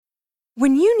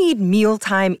When you need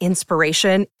mealtime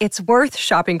inspiration, it's worth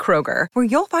shopping Kroger, where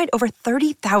you'll find over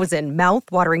 30,000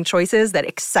 mouth-watering choices that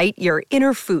excite your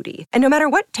inner foodie. And no matter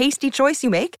what tasty choice you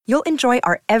make, you'll enjoy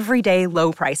our everyday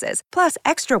low prices, plus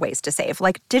extra ways to save,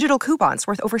 like digital coupons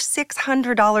worth over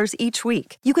 $600 each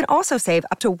week. You can also save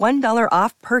up to $1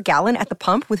 off per gallon at the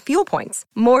pump with fuel points.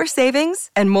 More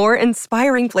savings and more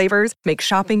inspiring flavors make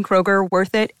shopping Kroger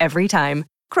worth it every time.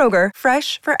 Kroger,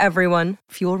 fresh for everyone.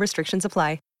 Fuel restrictions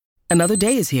apply. Another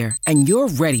day is here, and you're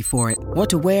ready for it. What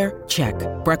to wear? Check.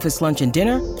 Breakfast, lunch, and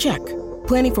dinner? Check.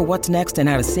 Planning for what's next and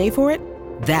how to save for it?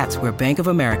 That's where Bank of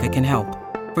America can help.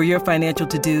 For your financial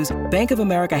to-dos, Bank of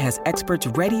America has experts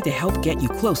ready to help get you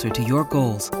closer to your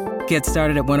goals. Get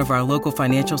started at one of our local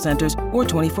financial centers or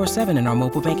 24/7 in our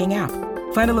mobile banking app.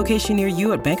 Find a location near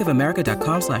you at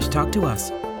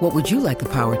bankofamerica.com/talktous. What would you like the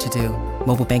power to do?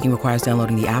 Mobile banking requires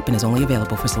downloading the app and is only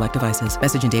available for select devices.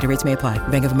 Message and data rates may apply.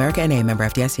 Bank of America N.A., member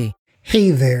FDIC.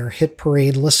 Hey there, Hit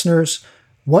Parade listeners.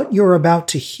 What you're about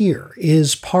to hear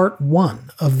is part 1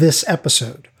 of this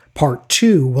episode. Part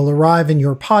 2 will arrive in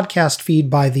your podcast feed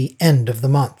by the end of the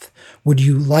month. Would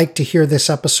you like to hear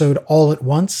this episode all at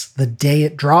once, the day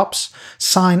it drops?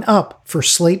 Sign up for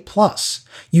Slate Plus.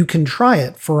 You can try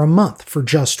it for a month for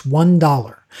just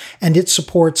 $1. And it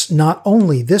supports not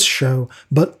only this show,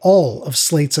 but all of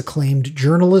Slate's acclaimed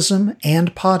journalism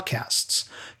and podcasts.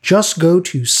 Just go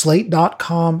to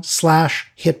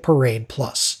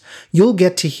slate.com/hitparadeplus. You'll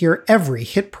get to hear every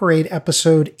Hit Parade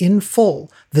episode in full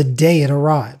the day it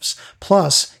arrives,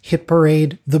 plus Hit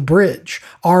Parade The Bridge,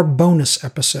 our bonus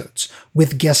episodes,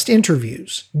 with guest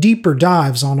interviews, deeper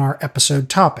dives on our episode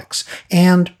topics,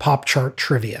 and pop chart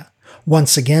trivia.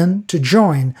 Once again, to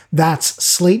join, that's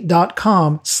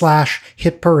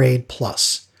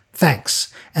slate.com/hitparadeplus. Thanks.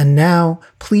 And now,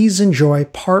 please enjoy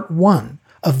part 1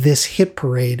 of this Hit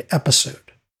Parade episode.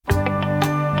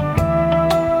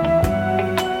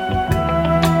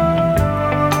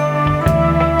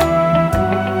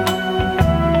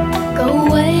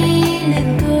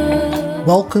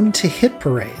 Welcome to Hit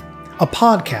Parade, a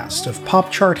podcast of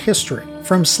pop chart history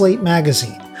from Slate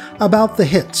Magazine about the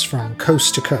hits from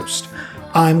coast to coast.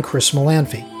 I'm Chris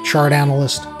Molanphy, chart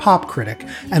analyst, pop critic,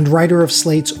 and writer of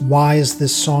Slate's Why Is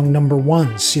This Song Number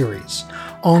 1 series.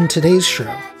 On today's show,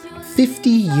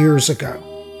 50 years ago,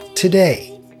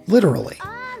 today, literally,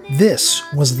 this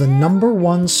was the number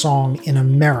 1 song in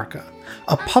America,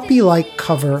 a puppy-like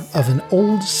cover of an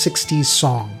old 60s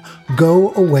song,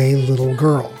 Go Away Little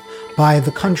Girl, by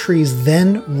the country's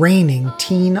then reigning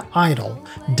teen idol,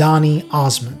 Donny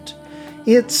Osmond.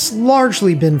 It's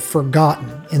largely been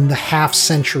forgotten in the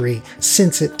half-century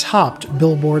since it topped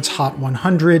Billboard's Hot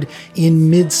 100 in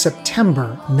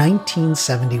mid-September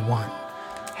 1971.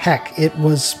 Heck, it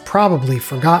was probably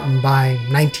forgotten by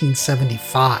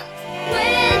 1975.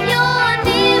 When you're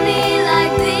near me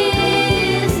like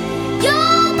this,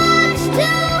 you're much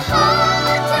too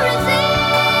hard to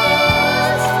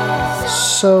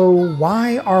resist. So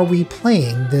why are we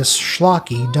playing this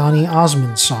schlocky Donny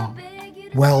Osmond song?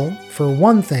 Well, for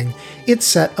one thing, it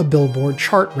set a Billboard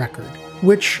chart record,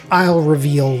 which I'll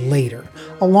reveal later,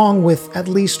 along with at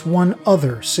least one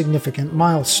other significant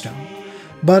milestone.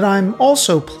 But I'm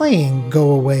also playing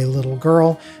Go Away Little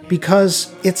Girl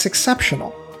because it's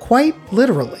exceptional, quite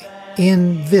literally,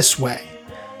 in this way.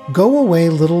 Go Away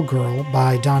Little Girl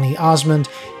by Donny Osmond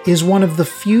is one of the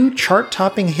few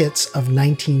chart-topping hits of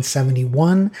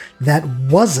 1971 that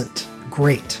wasn't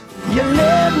great. You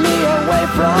led me away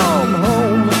from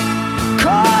home,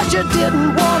 'cause you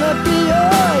didn't want to be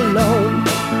alone.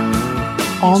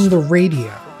 On the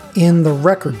radio, in the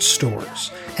record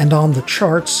stores, and on the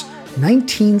charts,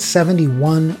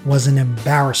 1971 was an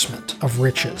embarrassment of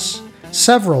riches.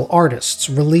 Several artists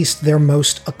released their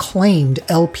most acclaimed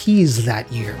LPs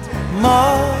that year.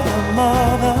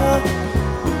 Mother,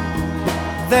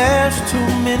 there's too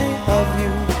many of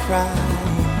you crying.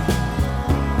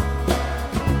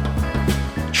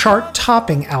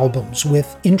 Chart-topping albums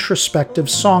with introspective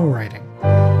songwriting.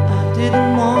 I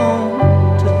didn't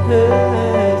want to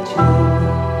hurt you.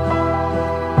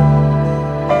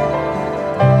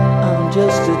 I'm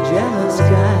just a jealous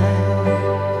guy.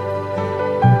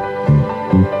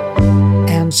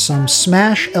 And some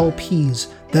smash LPs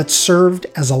that served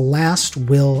as a last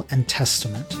will and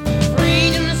testament.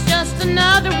 Freedom is just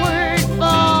another word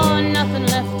for nothing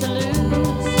left to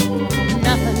lose.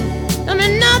 Nothing. I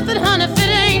mean nothing, honey, if it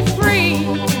ain't free.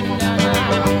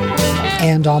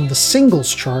 And on the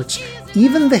singles charts,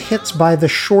 even the hits by the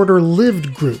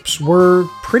shorter-lived groups were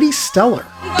pretty stellar.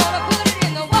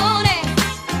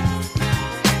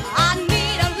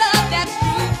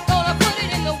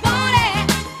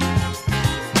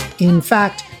 In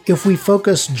fact, If we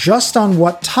focus just on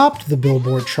what topped the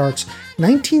Billboard charts,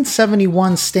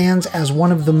 1971 stands as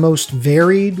one of the most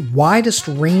varied,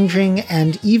 widest-ranging,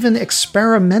 and even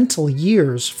experimental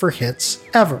years for hits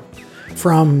ever.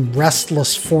 From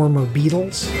restless former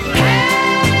Beatles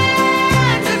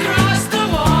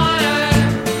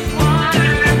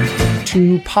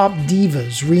to pop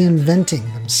divas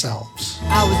reinventing themselves.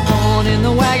 I was born in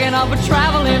the wagon of a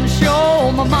traveling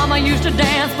show. My mama used to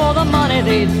dance for the money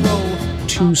they'd throw.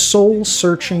 To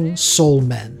soul-searching soul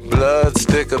men. Blood's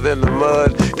thicker than the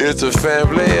mud, it's a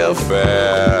family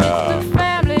affair.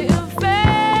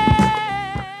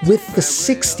 With the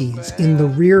 60s in the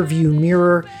rearview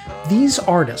mirror, these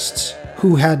artists,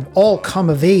 who had all come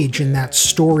of age in that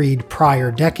storied prior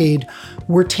decade,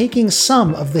 were taking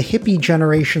some of the hippie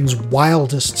generation's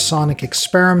wildest sonic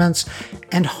experiments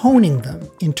and honing them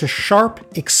into sharp,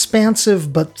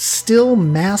 expansive, but still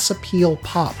mass appeal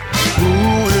pop.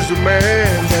 Who is the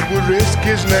man that would risk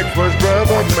his neck for his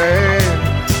brother, man?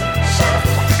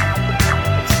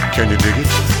 Can you dig it?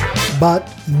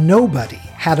 But nobody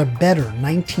had a better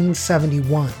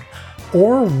 1971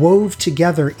 or wove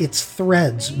together its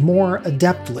threads more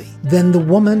adeptly than the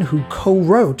woman who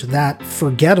co-wrote that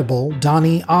forgettable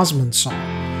Donny Osmond song.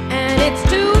 And it's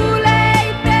too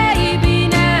late, baby,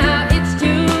 now it's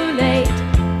too late.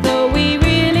 Though we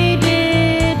really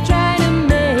did try to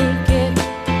make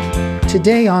it.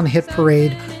 Today on Hit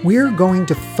Parade, we're going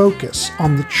to focus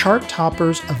on the chart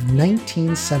toppers of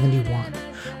 1971,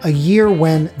 a year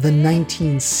when the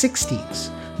 1960s,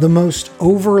 the most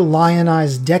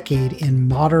over-lionized decade in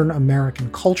modern American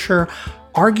culture,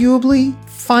 arguably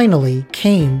finally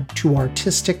came to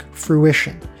artistic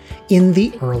fruition in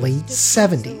the early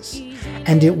 70s,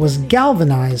 and it was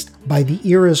galvanized by the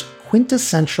era's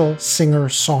quintessential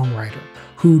singer-songwriter,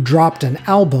 who dropped an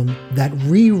album that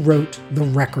rewrote the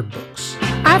record books.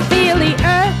 I feel the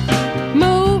earth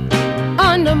move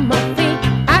under my feet.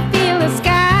 I feel the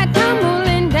sky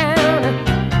tumbling down.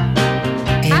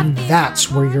 And that's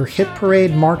where your Hit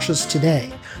Parade marches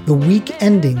today, the week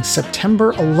ending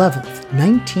September 11th,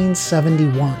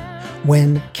 1971,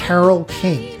 when Carole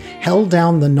King held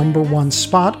down the #1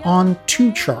 spot on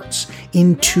two charts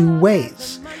in two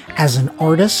ways. As an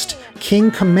artist,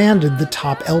 King commanded the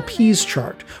top LPs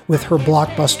chart with her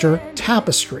blockbuster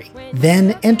Tapestry,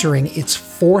 then entering its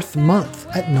fourth month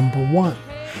at #1.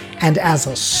 And as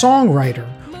a songwriter,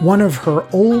 one of her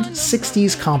old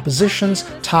 60s compositions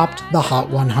topped the Hot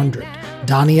 100,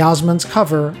 Donny Osmond's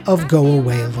cover of Go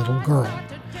Away Little Girl.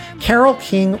 Carole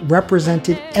King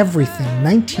represented everything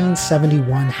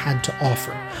 1971 had to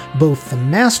offer, both the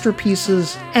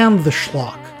masterpieces and the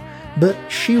schlock. But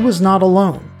she was not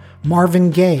alone. Marvin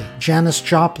Gaye, Janis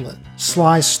Joplin,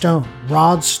 Sly Stone,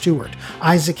 Rod Stewart,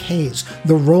 Isaac Hayes,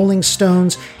 the Rolling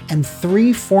Stones, and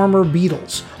 3 former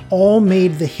Beatles all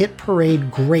made the Hit Parade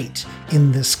great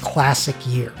in this classic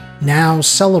year, now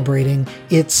celebrating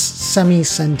its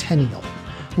semi-centennial,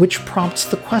 which prompts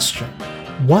the question,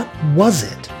 what was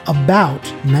it about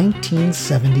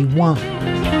 1971?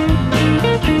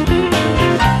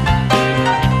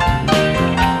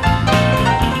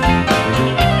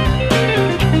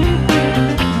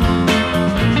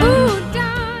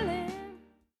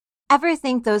 Ever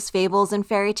think those fables and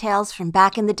fairy tales from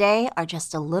back in the day are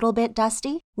just a little bit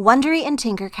dusty? Wondery and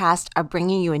Tinkercast are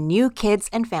bringing you a new kids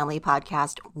and family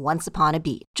podcast, Once Upon a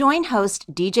Beat. Join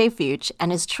host DJ Fuchs and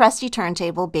his trusty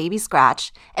turntable Baby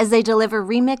Scratch as they deliver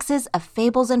remixes of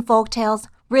fables and folktales,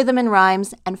 rhythm and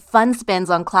rhymes, and fun spins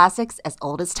on classics as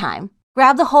old as time.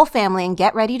 Grab the whole family and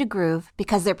get ready to groove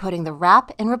because they're putting the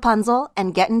rap in Rapunzel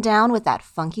and getting down with that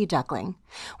funky duckling.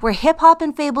 Where hip-hop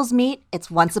and fables meet,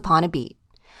 it's Once Upon a Beat.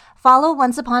 Follow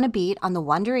Once Upon a Beat on the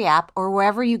Wondery app or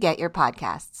wherever you get your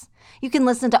podcasts. You can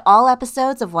listen to all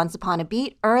episodes of Once Upon a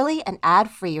Beat early and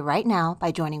ad-free right now by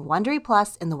joining Wondery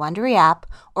Plus in the Wondery app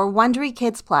or Wondery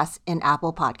Kids Plus in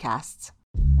Apple Podcasts.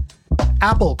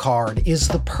 Apple Card is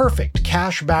the perfect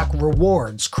cashback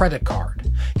rewards credit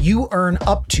card. You earn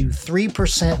up to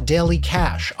 3% daily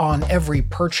cash on every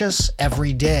purchase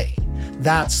every day.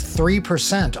 That's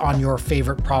 3% on your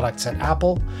favorite products at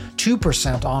Apple,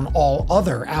 2% on all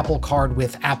other Apple Card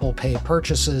with Apple Pay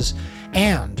purchases,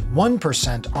 and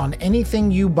 1% on anything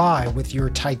you buy with your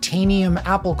titanium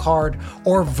Apple Card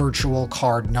or virtual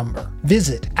card number.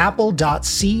 Visit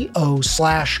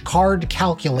apple.co/card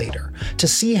calculator to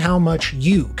see how much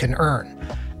you can earn.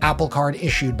 Apple Card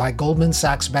issued by Goldman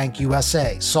Sachs Bank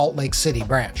USA, Salt Lake City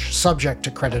branch, subject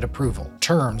to credit approval.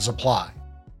 Terms apply.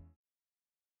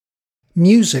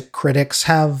 Music critics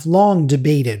have long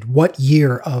debated what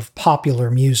year of popular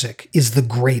music is the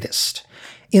greatest.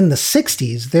 In the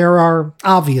 60s, there are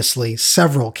obviously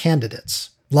several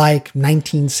candidates. like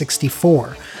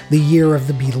 1964, the year of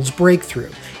the Beatles'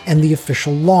 breakthrough and the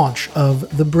official launch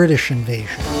of the British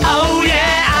invasion. Oh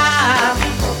yeah,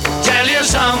 I'll tell you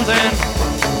something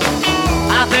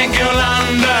I think you'll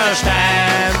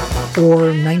understand.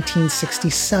 Or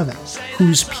 1967,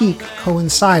 whose peak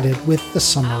coincided with the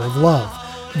Summer of Love.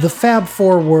 The Fab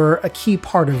Four were a key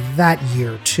part of that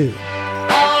year, too.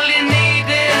 All you need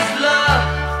is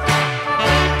love.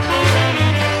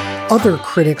 Other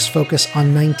critics focus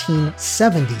on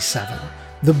 1977,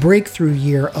 the breakthrough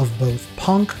year of both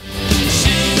punk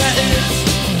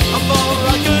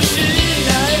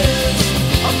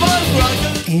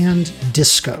and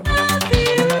disco.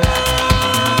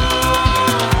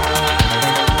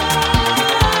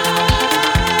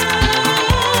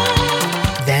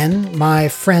 Then, my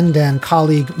friend and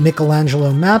colleague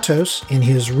Michelangelo Matos, in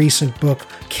his recent book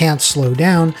Can't Slow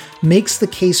Down, makes the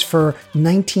case for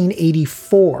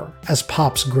 1984 as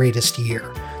pop's greatest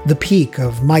year, the peak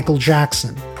of Michael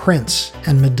Jackson, Prince,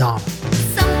 and Madonna.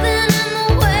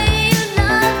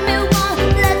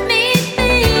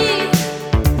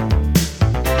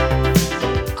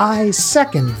 I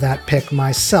second that pick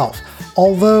myself,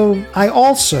 although I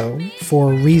also,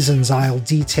 for reasons I'll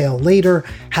detail later,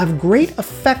 have great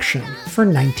affection for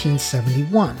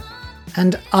 1971.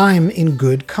 And I'm in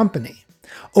good company.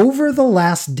 Over the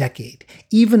last decade,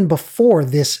 even before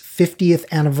this 50th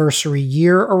anniversary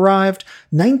year arrived,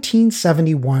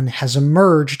 1971 has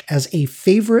emerged as a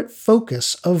favorite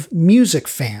focus of music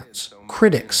fans,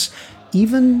 critics,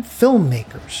 even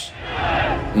filmmakers.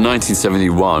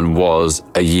 1971 was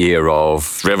a year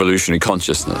of revolutionary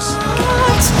consciousness.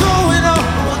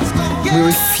 We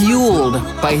were fueled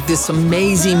by this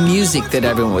amazing music that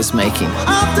everyone was making.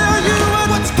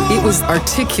 It was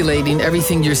articulating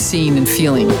everything you're seeing and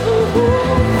feeling.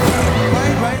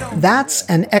 That's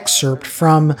an excerpt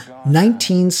from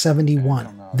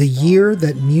 1971, the year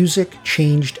that music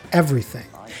changed everything.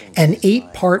 An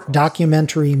 8-part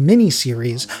documentary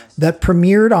miniseries that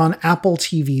premiered on Apple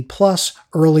TV Plus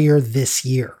earlier this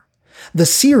year. The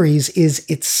series is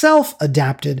itself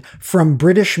adapted from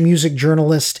British music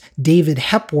journalist David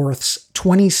Hepworth's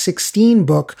 2016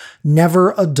 book,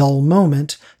 Never a Dull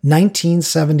Moment,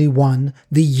 1971,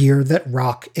 the year that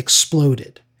rock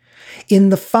exploded. In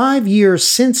the 5 years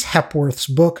since Hepworth's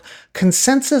book,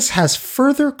 consensus has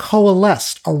further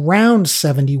coalesced around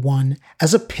 71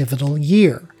 as a pivotal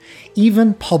year.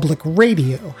 Even public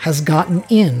radio has gotten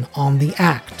in on the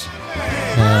act.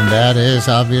 And that is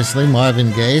obviously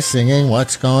Marvin Gaye singing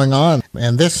What's Going On.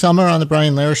 And this summer on The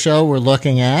Brian Lehrer Show, we're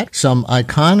looking at some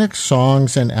iconic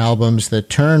songs and albums that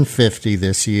turned 50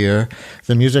 this year.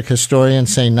 The music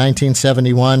historians say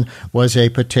 1971 was a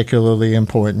particularly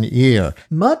important year.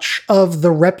 Much of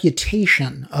the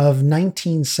reputation of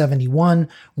 1971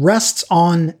 rests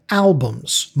on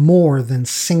albums more than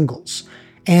singles.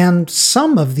 And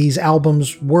some of these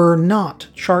albums were not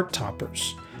chart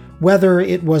toppers. Whether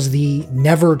it was the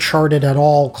never charted at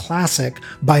all classic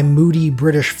by moody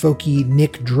British folkie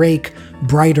Nick Drake,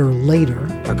 Brighter Later.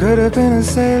 I could have been a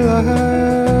sailor,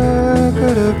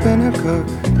 could have been a cook.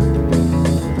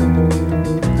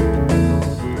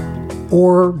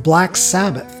 Or Black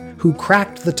Sabbath, who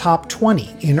cracked the top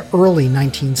 20 in early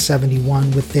 1971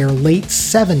 with their late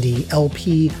 70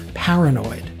 LP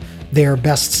Paranoid. Their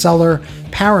bestseller,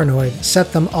 Paranoid,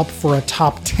 set them up for a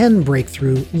top 10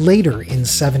 breakthrough later in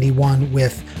 71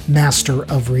 with Master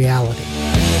of Reality.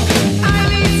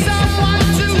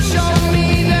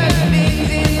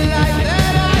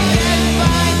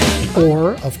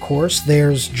 Or, of course,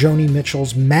 there's Joni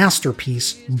Mitchell's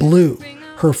masterpiece, Blue,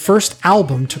 her first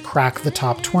album to crack the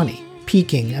top 20,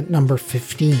 peaking at number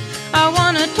 15. I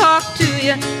wanna talk to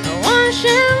you, I wanna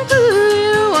shampoo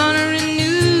you, wanna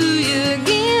renew you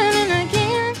again and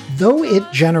again. Though it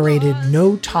generated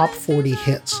no top 40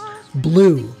 hits,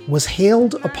 Blue was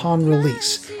hailed upon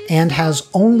release and has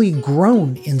only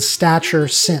grown in stature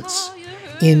since.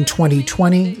 In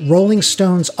 2020, Rolling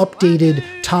Stone's updated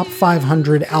Top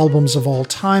 500 Albums of All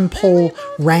Time poll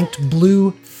ranked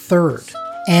Blue third,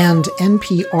 and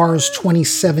NPR's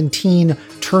 2017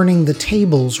 Turning the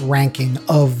Tables ranking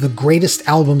of the greatest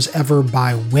albums ever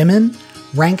by women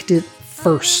ranked it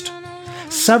first.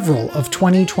 Several of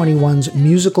 2021's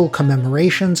musical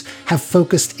commemorations have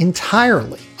focused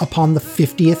entirely upon the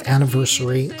 50th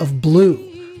anniversary of Blue,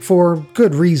 for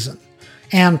good reason.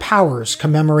 Ann Powers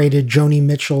commemorated Joni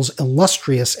Mitchell's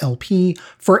illustrious LP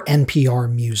for NPR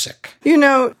Music. You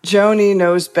know, Joni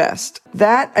knows best.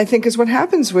 That, I think, is what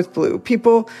happens with Blue.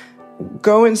 People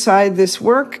go inside this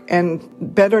work and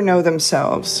better know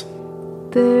themselves.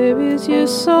 There is your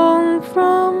song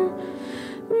from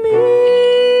me.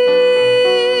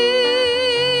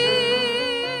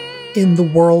 In the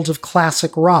world of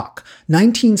classic rock,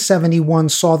 1971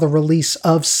 saw the release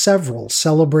of several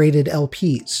celebrated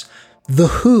LPs. The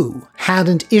Who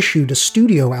hadn't issued a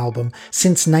studio album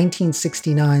since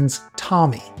 1969's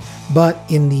Tommy, but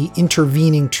in the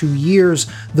intervening 2 years,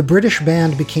 the British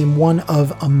band became one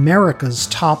of America's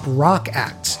top rock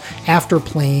acts after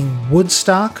playing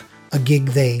Woodstock, a gig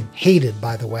they hated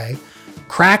by the way,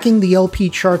 cracking the LP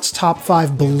chart's top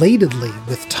 5 belatedly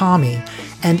with Tommy,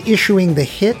 and issuing the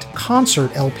hit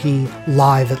concert LP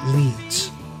Live at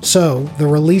Leeds. So, the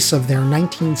release of their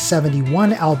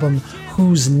 1971 album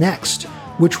Who's Next,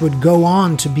 which would go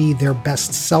on to be their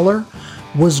bestseller,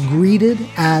 was greeted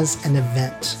as an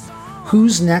event.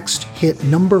 Who's Next hit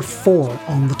number 4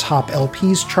 on the top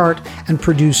LPs chart and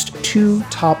produced 2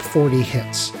 top 40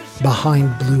 hits,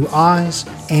 Behind Blue Eyes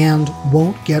and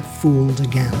Won't Get Fooled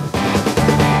Again.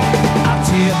 I'll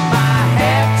tip my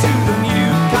hat to the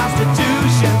new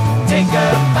Constitution, take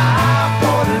a bow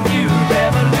for the new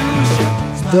revolution.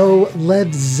 Though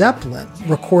Led Zeppelin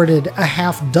recorded a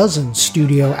half-dozen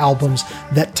studio albums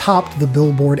that topped the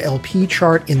Billboard LP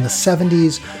chart in the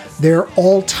 70s, their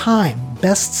all-time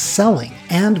best-selling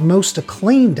and most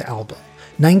acclaimed album,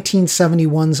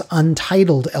 1971's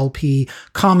Untitled LP,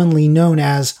 commonly known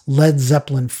as Led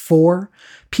Zeppelin 4,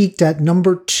 peaked at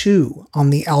number 2 on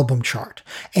the album chart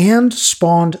and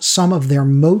spawned some of their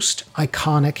most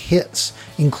iconic hits,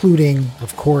 including,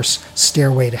 of course,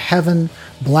 Stairway to Heaven,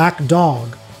 Black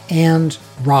Dog, and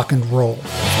Rock and Roll.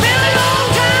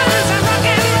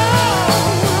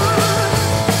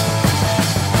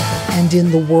 And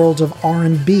in the world of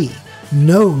R&B,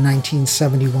 no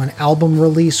 1971 album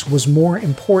release was more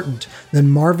important than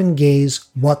Marvin Gaye's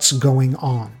What's Going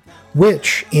On,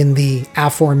 which, in the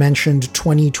aforementioned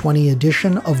 2020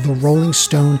 edition of the Rolling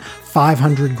Stone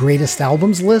 500 Greatest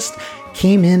Albums list,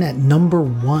 came in at number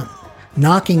 1,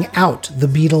 knocking out the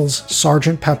Beatles'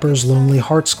 Sgt. Pepper's Lonely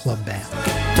Hearts Club Band.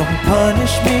 Don't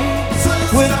punish me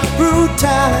with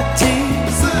brutality.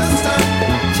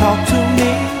 Talk to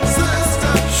me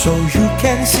so you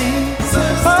can see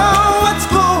what's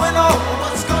going on.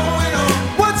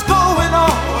 What's going on?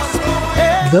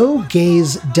 Yeah. Though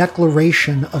Gaye's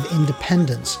declaration of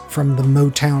independence from the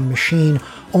Motown machine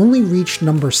only reached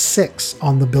number 6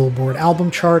 on the Billboard album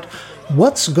chart,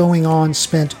 What's Going On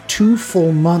spent 2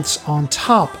 full months on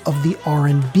top of the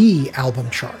R&B album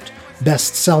chart,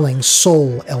 best-selling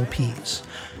soul LPs.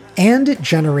 And it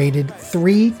generated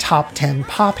 3 top 10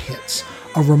 pop hits,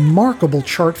 a remarkable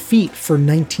chart feat for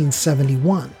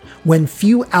 1971, when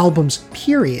few albums,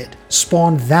 period,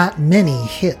 spawned that many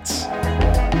hits.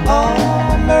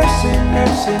 Oh, mercy,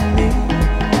 mercy me.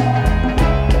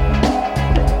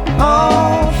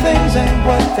 All things ain't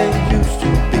what they used to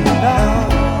be now.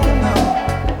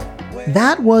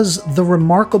 That was the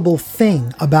remarkable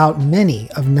thing about many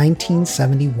of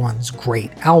 1971's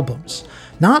great albums.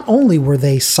 Not only were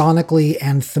they sonically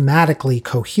and thematically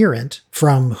coherent,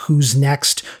 from Who's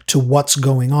Next to What's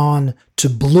Going On to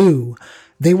Blue,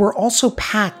 they were also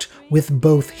packed with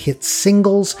both hit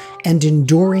singles and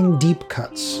enduring deep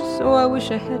cuts. So I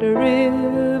wish I had a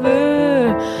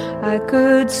river I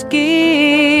could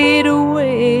skate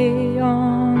away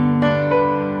on.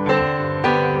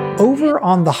 Over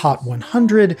on the Hot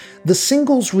 100, the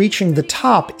singles reaching the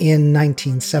top in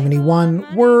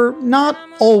 1971 were not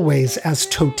always as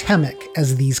totemic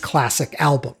as these classic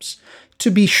albums. To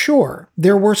be sure,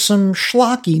 there were some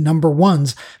schlocky number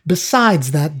 1s besides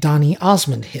that Donny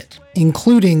Osmond hit,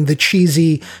 including the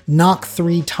cheesy Knock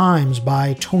 3 Times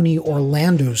by Tony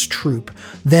Orlando's troupe,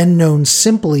 then known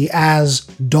simply as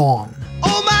Dawn.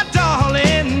 Oh, my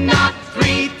darling, knock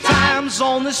 3 times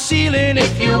on the ceiling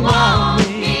if you want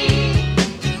me.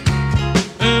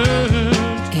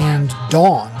 And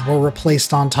Dawn were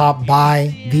replaced on top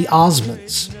by the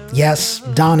Osmonds. Yes,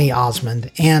 Donny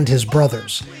Osmond and his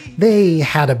brothers. They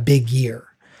had a big year.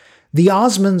 The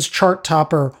Osmonds' chart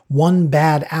topper One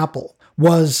Bad Apple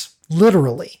was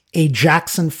literally a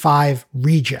Jackson 5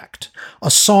 reject, a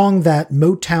song that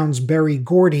Motown's Berry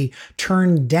Gordy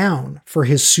turned down for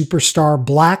his superstar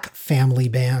Black Family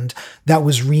Band that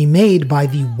was remade by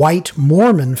the White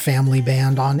Mormon Family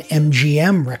Band on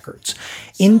MGM Records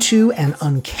into an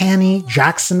uncanny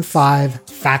Jackson 5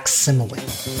 facsimile.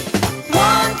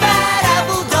 One bad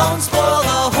apple don't spoil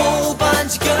the whole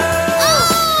bunch, girl.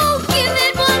 Oh, give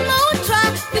it one more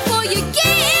try before you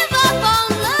give up on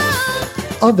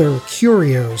love. Other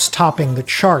curios topping the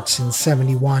charts in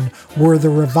 71 were the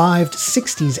revived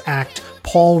 60s act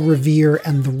Paul Revere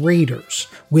and the Raiders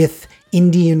with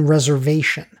Indian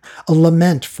Reservation, a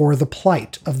lament for the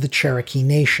plight of the Cherokee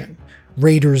Nation.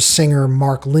 Raiders singer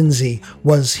Mark Lindsay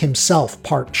was himself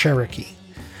part Cherokee.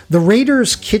 The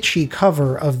Raiders' kitschy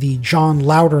cover of the John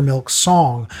Loudermilk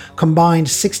song combined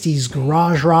 60s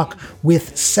garage rock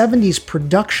with 70s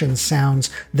production sounds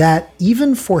that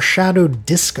even foreshadowed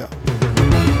disco.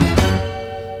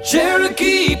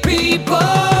 Cherokee people,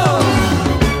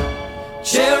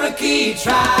 Cherokee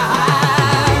tribe,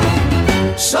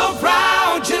 so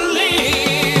proud you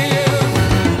live,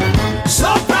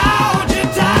 so proud you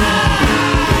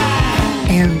die.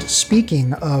 And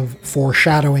speaking of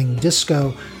foreshadowing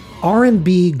disco,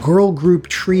 R&B girl group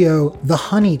trio The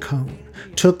Honeycomb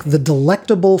took the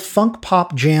delectable funk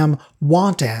pop jam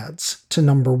Want Ads to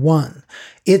number 1.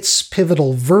 Its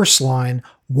pivotal verse line,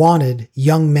 "Wanted,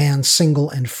 young man, single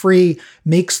and free,"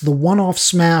 makes the one-off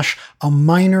smash a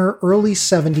minor early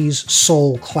 70s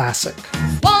soul classic.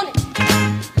 Wanted,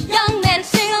 young man,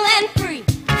 single and free.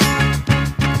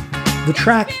 The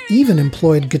track even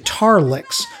employed guitar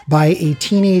licks by a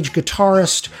teenage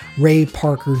guitarist, Ray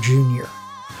Parker Jr.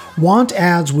 Want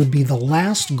Ads would be the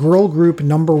last girl group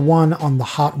number 1 on the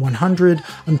Hot 100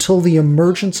 until the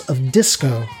emergence of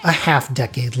disco a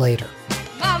half-decade later.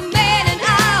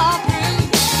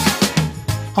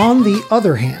 On the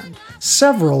other hand,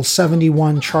 several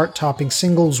 71 chart-topping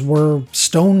singles were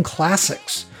stone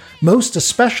classics, most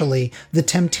especially The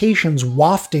Temptations'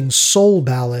 wafting soul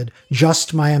ballad,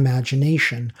 Just My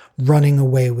Imagination, Running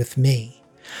Away With Me.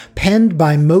 Penned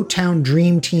by Motown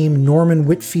Dream Team Norman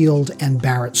Whitfield and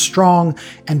Barrett Strong,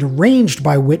 and arranged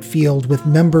by Whitfield with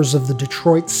members of the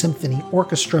Detroit Symphony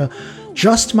Orchestra,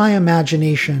 Just My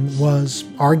Imagination was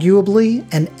arguably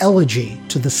an elegy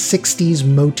to the 60s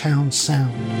Motown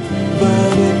sound.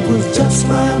 But it was just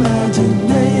my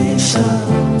imagination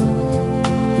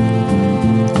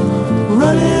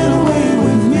running away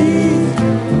with me.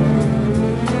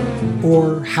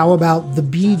 Or how about the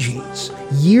Bee Gees,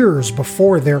 years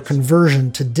before their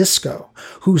conversion to disco,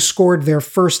 who scored their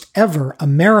first ever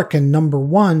American number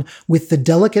 1 with the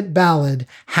delicate ballad,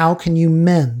 How Can You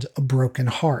Mend a Broken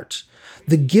Heart?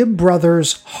 The Gibb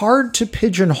brothers'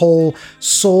 hard-to-pigeonhole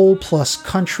soul plus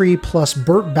country plus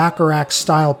Burt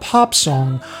Bacharach-style pop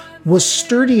song was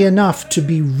sturdy enough to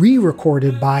be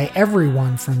re-recorded by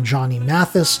everyone from Johnny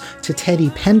Mathis to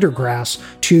Teddy Pendergrass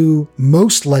to,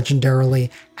 most legendarily,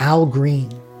 Al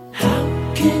Green. How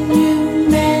can you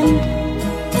mend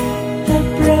a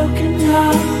broken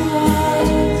heart?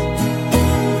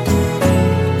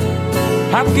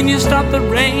 How can you stop the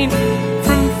rain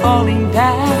from falling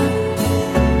down?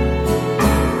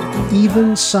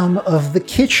 Even some of the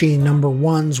kitschy number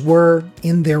 1s were,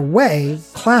 in their way,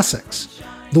 classics.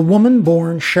 The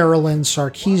woman-born Sherilyn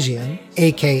Sarkeesian,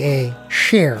 aka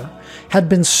Cher, had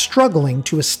been struggling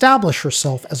to establish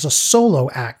herself as a solo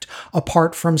act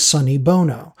apart from Sonny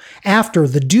Bono, after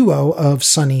the duo of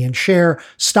Sonny and Cher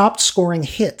stopped scoring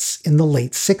hits in the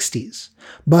late 60s.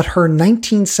 But her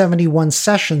 1971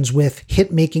 sessions with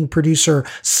hit-making producer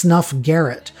Snuff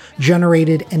Garrett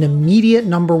generated an immediate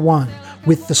number 1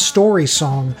 with the story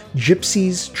song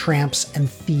Gypsies, Tramps, and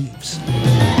Thieves.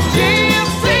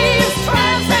 Gypsies,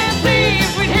 tramps, and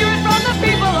thieves, we hear it from the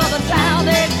people of the town.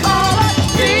 They call us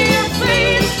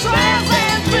gypsies, tramps,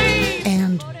 and thieves.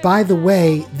 And by the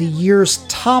way, the year's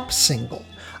top single,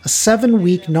 a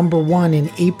 7-week number 1 in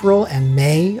April and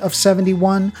May of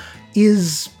 71,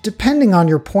 is, depending on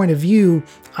your point of view,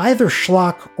 either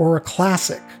schlock or a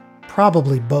classic,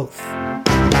 probably both.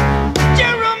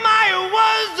 Jeremiah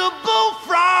was a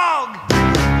bullfrog,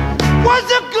 was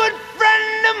a good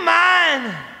friend of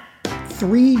mine.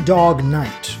 Three Dog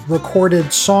Night recorded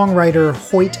songwriter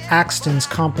Hoyt Axton's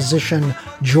composition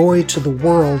Joy to the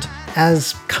World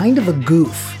as kind of a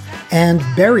goof, and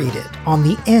buried it on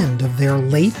the end of their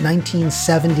late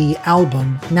 1970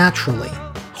 album Naturally.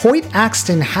 Hoyt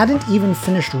Axton hadn't even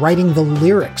finished writing the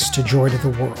lyrics to Joy to the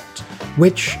World,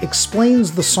 which explains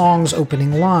the song's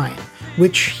opening line,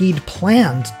 which he'd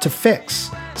planned to fix,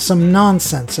 some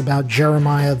nonsense about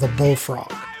Jeremiah the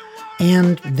Bullfrog.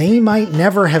 And they might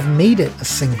never have made it a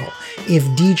single if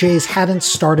DJs hadn't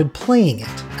started playing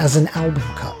it as an album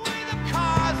cut.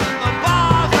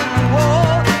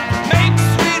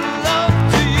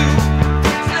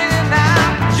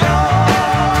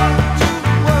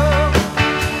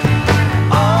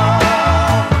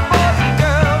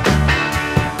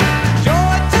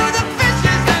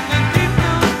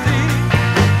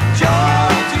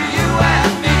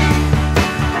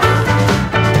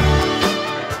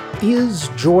 Is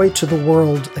Joy to the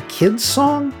World a kid's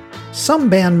song? Some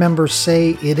band members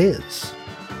say it is.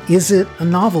 Is it a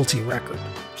novelty record?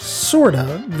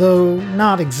 Sorta, though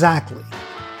not exactly.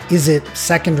 Is it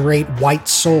second-rate white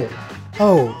soul?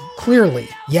 Oh, clearly,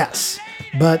 yes.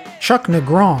 But Chuck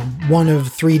Negron, one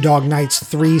of Three Dog Night's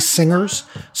 3 singers,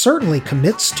 certainly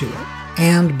commits to it.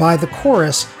 And by the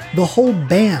chorus, the whole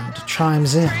band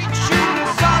chimes in.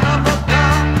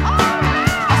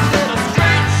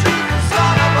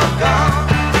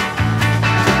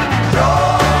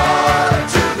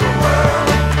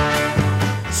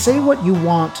 Say what you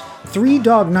want, Three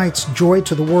Dog Night's Joy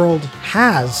to the World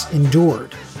has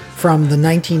endured. From the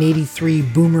 1983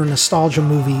 boomer nostalgia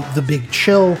movie The Big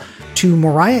Chill to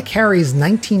Mariah Carey's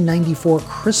 1994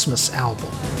 Christmas album.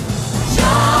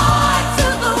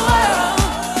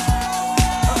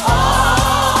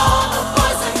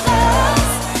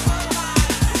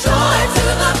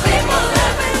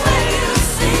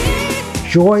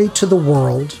 Joy to the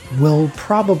World will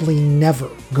probably never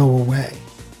go away.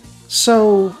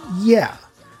 So, yeah,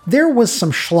 there was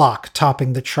some schlock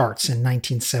topping the charts in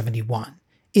 1971.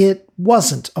 It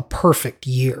wasn't a perfect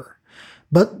year.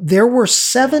 But there were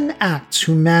 7 acts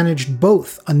who managed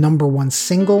both a #1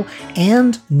 single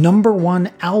and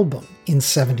 #1 album in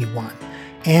 71.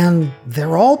 And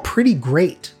they're all pretty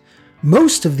great.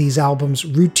 Most of these albums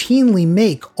routinely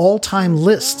make all-time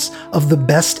lists of the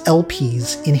best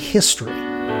LPs in history.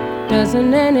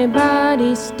 Doesn't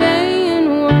anybody stay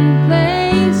in one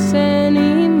place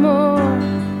anymore?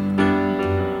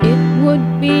 It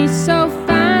would be so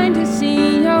fine to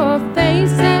see your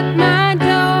face at my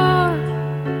door.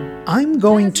 I'm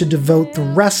going to devote the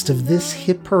rest of this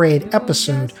Hit Parade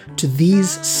episode to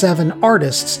these 7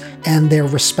 artists and their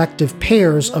respective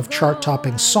pairs of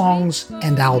chart-topping songs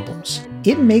and albums.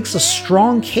 It makes a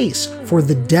strong case for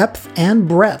the depth and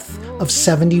breadth of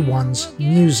 71's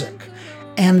music.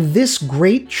 And this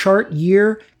great chart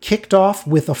year kicked off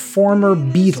with a former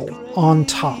Beatle on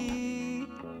top.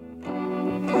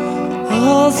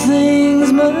 All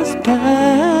things must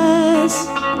pass.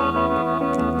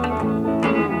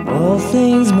 All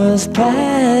things must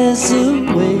pass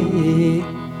away.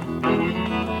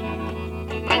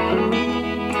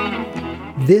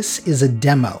 This is a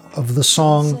demo of the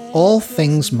song All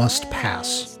Things Must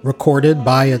Pass, recorded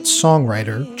by its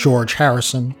songwriter, George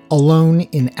Harrison, alone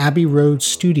in Abbey Road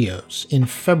Studios in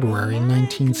February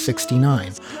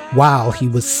 1969, while he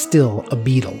was still a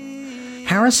Beatle.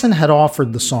 Harrison had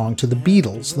offered the song to the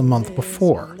Beatles the month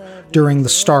before, during the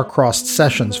star-crossed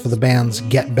sessions for the band's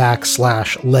Get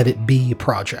Back/Let It Be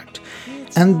project,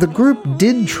 and the group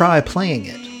did try playing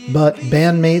it, but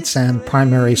bandmates and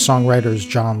primary songwriters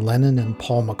John Lennon and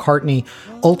Paul McCartney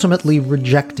ultimately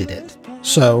rejected it,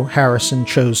 so Harrison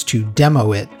chose to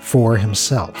demo it for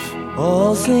himself.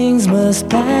 All things must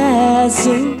pass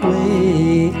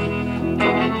away.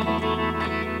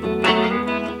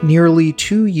 Nearly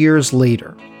 2 years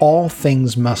later, All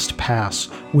Things Must Pass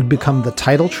would become the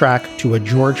title track to a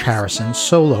George Harrison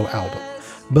solo album.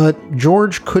 But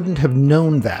George couldn't have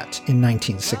known that in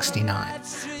 1969.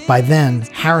 By then,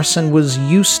 Harrison was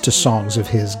used to songs of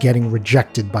his getting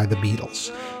rejected by the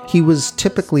Beatles. He was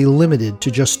typically limited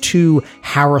to just 2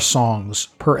 Harris songs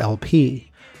per LP.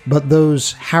 But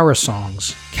those Harris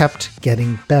songs kept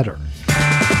getting better.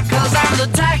 'Cause I'm the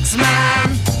tax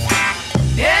man.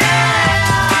 Yeah,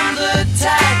 I'm the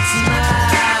tax man.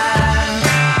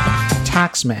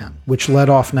 Taxman, which led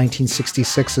off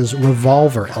 1966's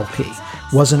Revolver LP,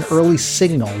 was an early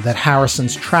signal that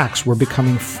Harrison's tracks were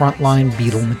becoming frontline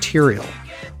Beatle material.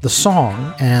 The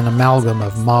song, an amalgam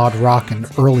of mod rock and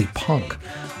early punk,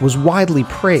 was widely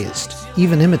praised,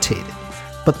 even imitated.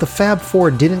 But the Fab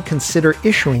Four didn't consider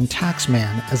issuing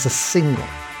Taxman as a single.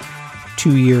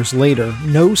 2 years later,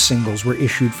 no singles were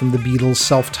issued from the Beatles'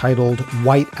 self-titled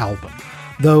White Album,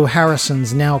 though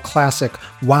Harrison's now classic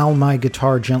While My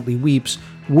Guitar Gently Weeps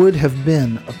would have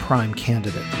been a prime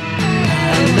candidate.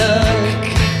 I look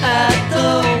at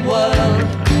the world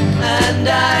and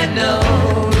I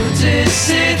notice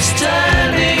it's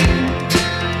turning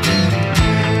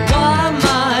while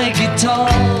my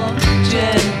guitar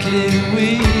gently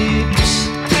weeps.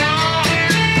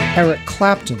 Eric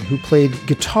Clapton, who played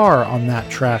guitar on that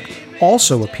track,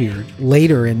 also appeared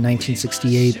later in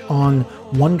 1968 on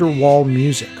Wonderwall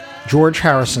Music, George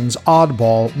Harrison's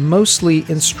oddball, mostly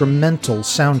instrumental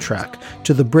soundtrack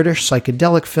to the British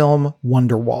psychedelic film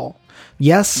Wonderwall.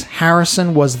 Yes,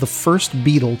 Harrison was the first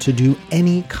Beatle to do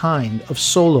any kind of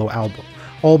solo album,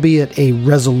 albeit a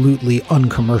resolutely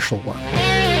uncommercial one.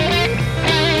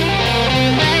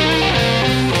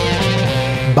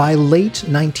 By late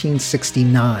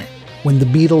 1969, when the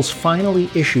Beatles finally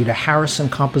issued a Harrison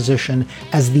composition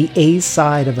as the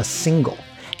A-side of a single,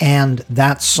 and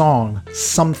that song,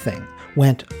 Something,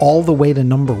 went all the way to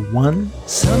 #1.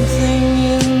 Something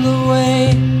in the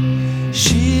way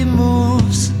she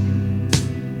moves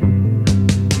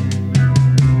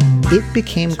it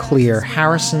became clear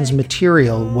Harrison's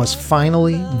material was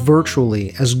finally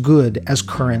virtually as good as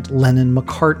current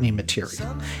Lennon-McCartney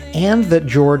material, and that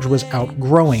George was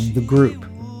outgrowing the group.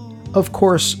 Of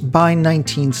course, by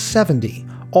 1970,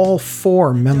 all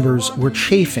four members were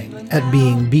chafing at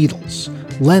being Beatles.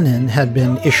 Lennon had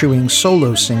been issuing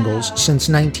solo singles since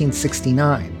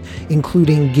 1969,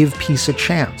 including Give Peace a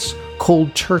Chance,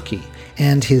 Cold Turkey,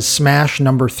 and his smash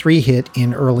number 3 hit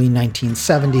in early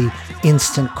 1970,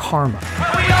 Instant Karma.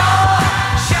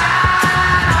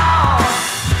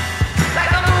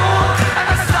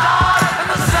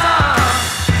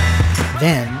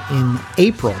 Then, in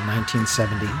April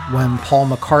 1970, when Paul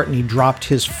McCartney dropped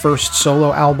his first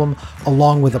solo album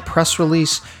along with a press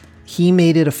release, he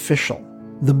made it official.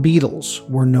 The Beatles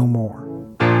were no more.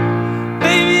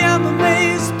 Baby, I'm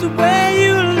amazed the way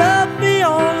you love me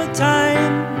all the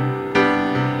time.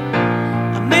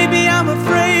 Maybe I'm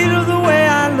afraid of the way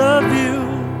I love you.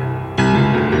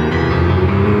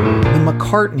 The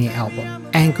McCartney album,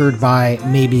 anchored by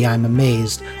Maybe I'm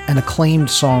Amazed, an acclaimed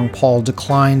song Paul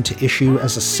declined to issue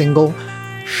as a single,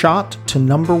 shot to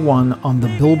number 1 on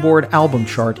the Billboard album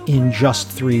chart in just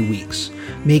 3 weeks,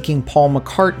 making Paul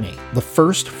McCartney the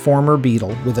first former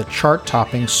Beatle with a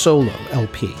chart-topping solo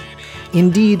LP.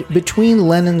 Indeed, between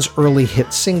Lennon's early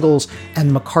hit singles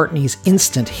and McCartney's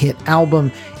instant hit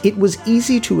album, it was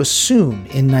easy to assume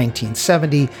in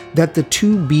 1970 that the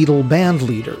two Beatle band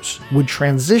leaders would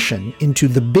transition into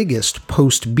the biggest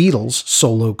post-Beatles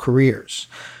solo careers.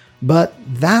 But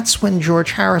that's when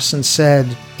George Harrison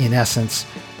said, in essence,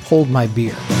 "Hold my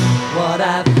beer." What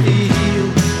I feel,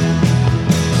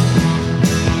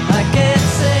 I can't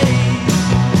say.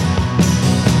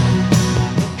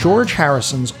 George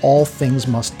Harrison's All Things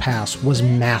Must Pass was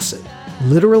massive,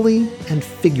 literally and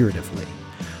figuratively.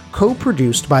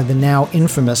 Co-produced by the now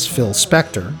infamous Phil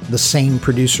Spector, the same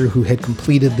producer who had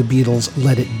completed the Beatles'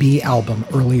 Let It Be album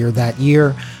earlier that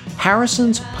year,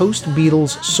 Harrison's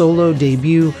post-Beatles solo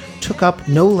debut took up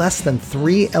no less than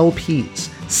 3 LPs,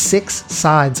 6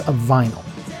 sides of vinyl.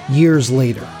 Years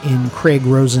later, in Craig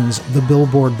Rosen's The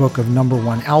Billboard Book of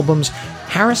 #1 Albums,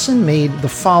 Harrison made the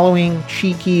following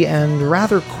cheeky and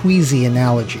rather queasy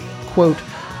analogy, quote,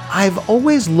 "I've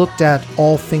always looked at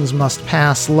All Things Must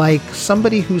Pass like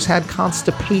somebody who's had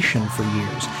constipation for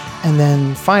years, and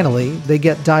then finally they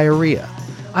get diarrhea.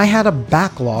 I had a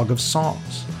backlog of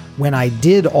songs. When I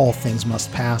did All Things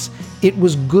Must Pass, it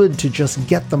was good to just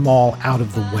get them all out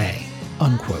of the way,"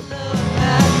 unquote.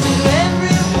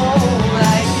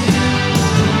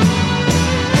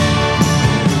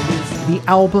 The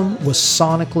album was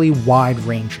sonically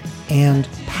wide-ranging and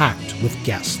packed with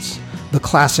guests. The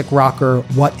classic rocker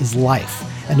What Is Life,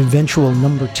 an eventual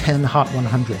number 10 Hot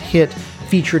 100 hit,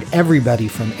 featured everybody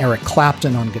from Eric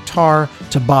Clapton on guitar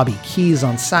to Bobby Keys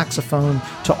on saxophone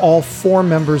to all 4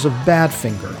 members of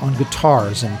Badfinger on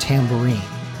guitars and tambourine.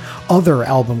 Other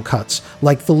album cuts,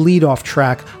 like the lead-off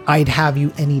track I'd Have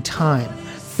You Anytime,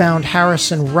 found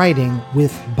Harrison writing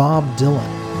with Bob Dylan.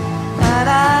 And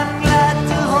I'm glad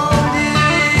to hold you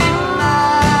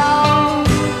now.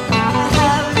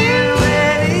 Have you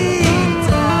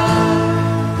anytime?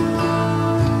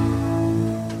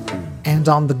 And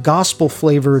on the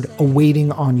gospel-flavored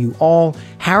Awaiting on You All,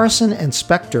 Harrison and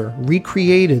Spector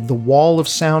recreated the wall of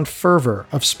sound fervor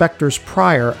of Spector's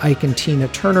prior Ike and Tina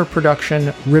Turner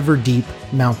production, River Deep,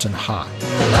 Mountain High.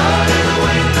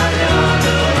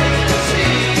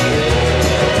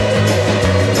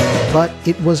 But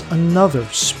it was another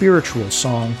spiritual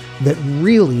song that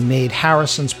really made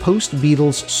Harrison's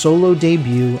post-Beatles solo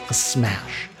debut a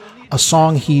smash. A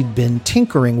song he'd been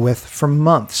tinkering with for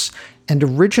months and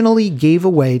originally gave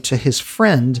away to his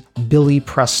friend Billy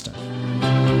Preston.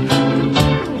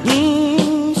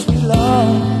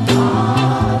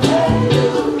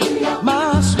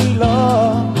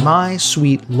 My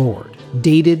Sweet Lord,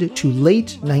 dated to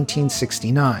late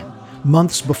 1969,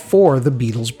 months before the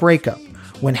Beatles' breakup,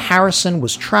 when Harrison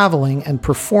was traveling and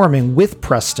performing with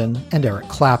Preston and Eric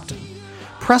Clapton.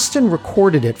 Preston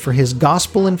recorded it for his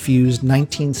gospel-infused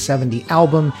 1970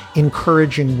 album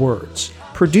Encouraging Words,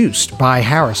 produced by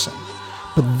Harrison.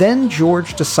 But then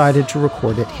George decided to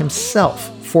record it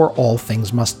himself for All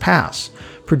Things Must Pass,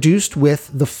 produced with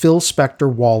the Phil Spector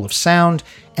Wall of Sound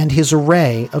and his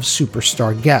array of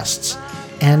superstar guests,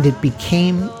 and it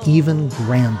became even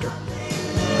grander.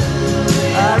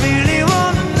 I really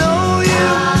want to know you.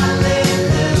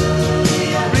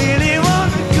 I really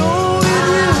want to go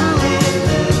with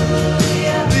you.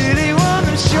 I really want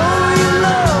to show you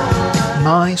love.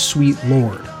 My Sweet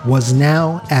Lord was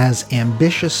now as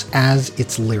ambitious as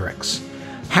its lyrics.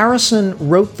 Harrison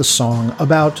wrote the song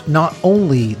about not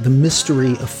only the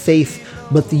mystery of faith,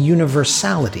 but the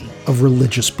universality of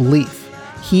religious belief.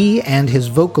 He and his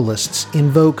vocalists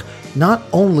invoke not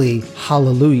only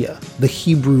Hallelujah, the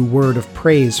Hebrew word of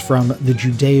praise from the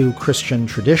Judeo-Christian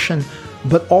tradition,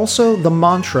 but also the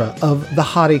mantra of the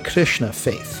Hare Krishna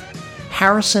faith.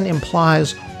 Harrison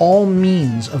implies all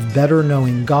means of better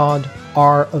knowing God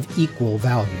are of equal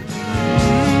value.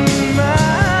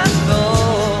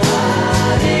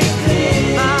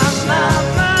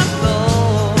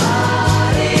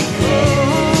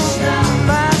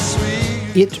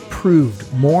 It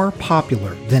proved more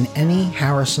popular than any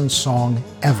Harrison song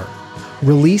ever.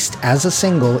 Released as a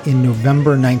single in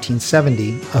November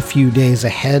 1970, a few days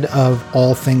ahead of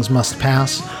All Things Must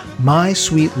Pass, My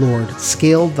Sweet Lord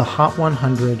scaled the Hot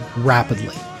 100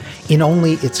 rapidly. In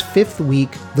only its 5th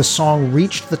week, the song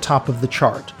reached the top of the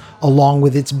chart, along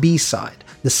with its B-side,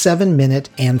 the 7-minute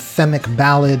anthemic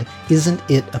ballad Isn't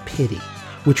It a Pity,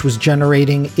 which was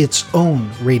generating its own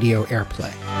radio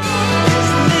airplay.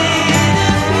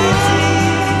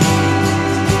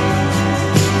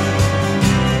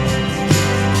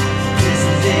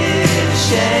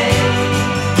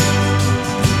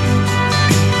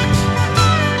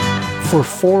 For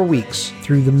 4 weeks,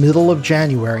 through the middle of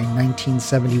January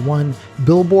 1971,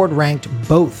 Billboard ranked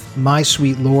both My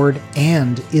Sweet Lord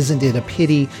and Isn't It a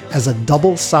Pity as a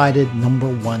double-sided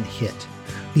 #1 hit.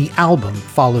 The album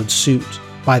followed suit.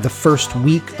 By the first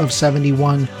week of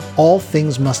 71, All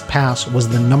Things Must Pass was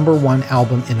the #1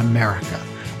 album in America,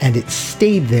 and it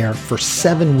stayed there for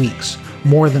 7 weeks,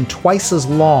 more than twice as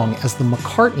long as the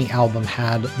McCartney album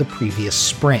had the previous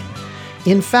spring.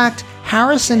 In fact,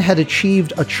 Harrison had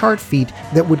achieved a chart feat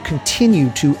that would continue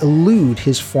to elude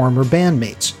his former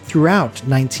bandmates throughout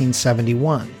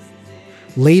 1971.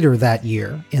 Later that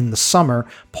year, in the summer,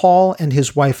 Paul and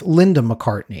his wife Linda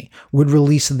McCartney would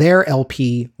release their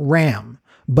LP, Ram.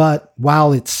 But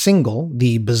while its single,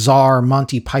 the bizarre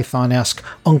Monty Python-esque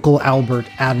Uncle Albert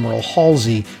Admiral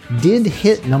Halsey, did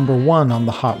hit #1 on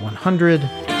the Hot 100,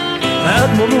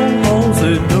 Admiral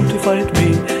Halsey notified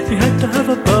me he had to have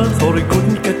a birth or he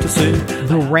couldn't get to sea.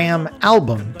 The Ram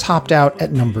album topped out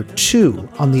at #2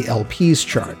 on the LP's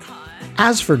chart.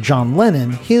 As for John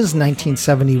Lennon, his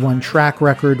 1971 track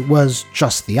record was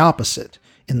just the opposite.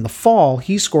 In the fall,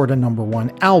 he scored a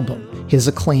 #1 album, his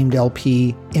acclaimed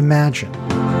LP, Imagine.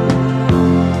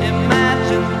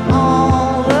 Imagine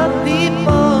all the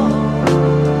people.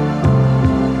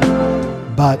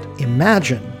 But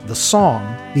Imagine, the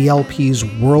song, the LP's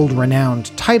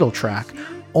world-renowned title track,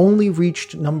 only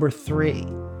reached #3.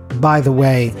 By the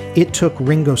way, it took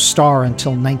Ringo Starr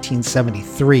until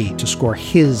 1973 to score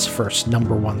his first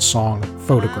 #1 song,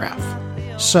 Photograph.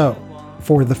 So,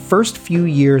 for the first few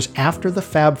years after the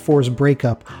Fab Four's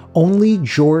breakup, only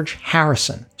George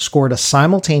Harrison scored a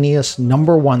simultaneous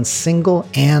 #1 single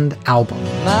and album.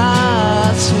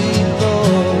 My sweet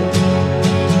Lord,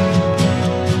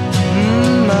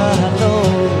 my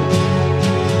Lord.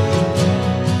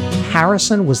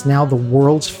 Harrison was now the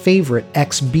world's favorite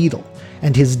ex-Beatle,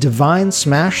 and his Divine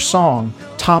Smash song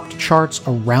topped charts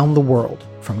around the world,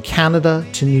 from Canada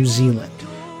to New Zealand.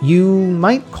 You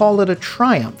might call it a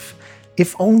triumph,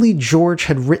 if only George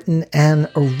had written an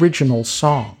original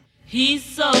song. He's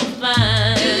so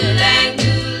fine.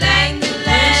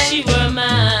 Wish you were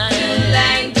mine.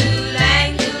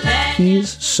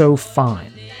 He's So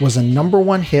Fine was a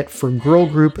 #1 hit for girl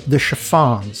group The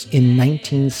Chiffons in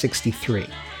 1963,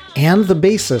 and the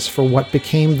basis for what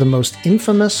became the most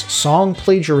infamous song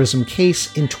plagiarism case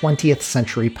in 20th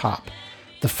century pop.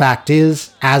 The fact is,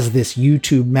 as this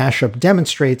YouTube mashup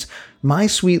demonstrates, My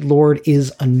Sweet Lord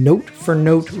is a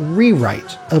note-for-note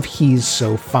rewrite of He's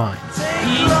So Fine. He's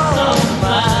so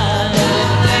fine.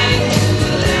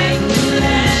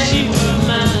 Wish you were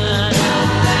mine.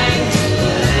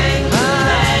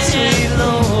 My sweet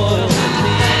Lord.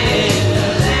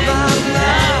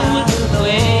 I wouldn't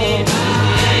wait.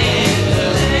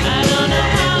 I don't know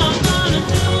how I'm gonna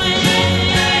do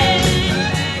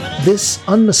it. This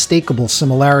unmistakable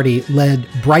similarity led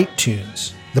Bright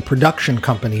Tunes, the production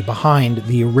company behind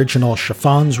the original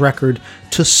Chiffons record,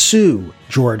 to sue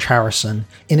George Harrison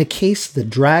in a case that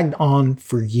dragged on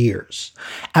for years.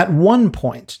 At one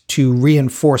point, to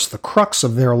reinforce the crux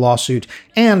of their lawsuit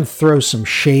and throw some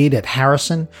shade at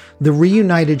Harrison, the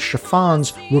reunited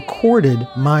Chiffons recorded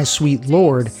My Sweet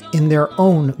Lord in their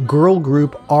own girl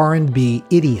group R&B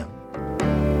idiom.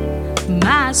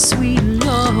 My sweet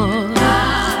Lord.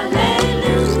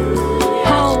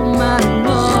 Oh, my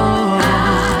Lord.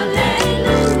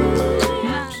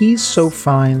 He's So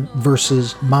Fine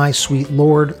versus My Sweet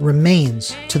Lord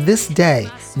remains, to this day,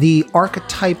 the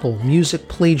archetypal music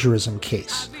plagiarism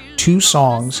case, 2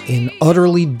 songs in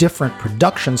utterly different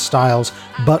production styles,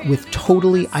 but with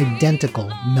totally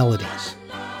identical melodies.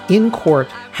 In court,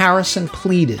 Harrison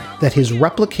pleaded that his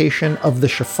replication of the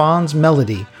Chiffons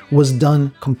melody was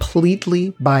done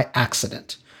completely by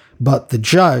accident. But the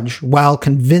judge, while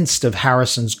convinced of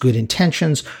Harrison's good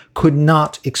intentions, could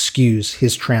not excuse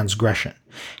his transgression.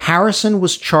 Harrison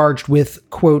was charged with,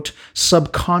 quote,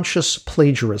 subconscious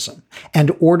plagiarism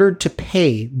and ordered to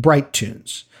pay Bright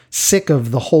Tunes. Sick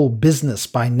of the whole business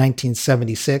by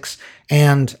 1976,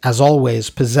 and, as always,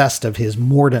 possessed of his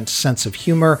mordant sense of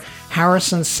humor,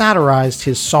 Harrison satirized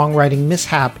his songwriting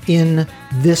mishap in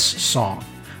This Song,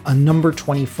 a number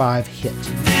 25 hit.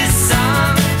 This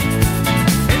song,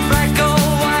 in black or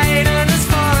white, and as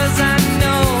far as I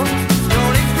know,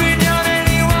 don't infringe on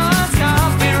anyone's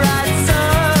copyright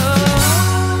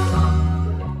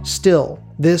song. Still,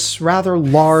 this rather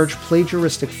large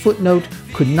plagiaristic footnote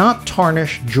could not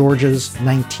tarnish George's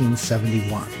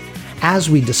 1971. As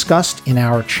we discussed in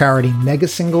our charity mega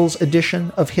singles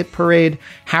edition of Hit Parade,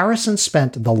 Harrison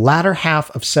spent the latter half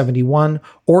of 71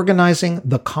 organizing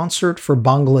the Concert for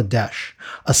Bangladesh,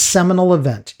 a seminal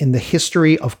event in the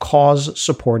history of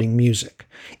cause-supporting music.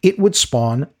 It would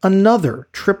spawn another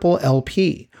triple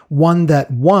LP, one that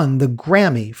won the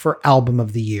Grammy for Album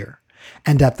of the Year.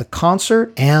 And at the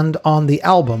concert and on the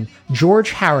album,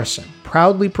 George Harrison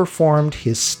proudly performed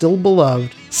his still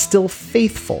beloved, still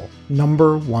faithful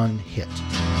number 1 hit.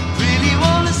 Really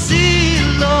wanna see you,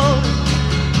 Lord.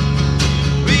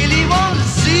 Really wanna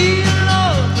see you,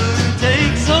 Lord. But it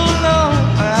takes so long.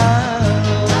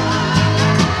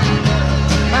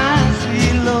 My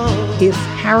sweet Lord. If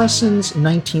Harrison's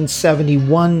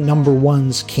 1971 number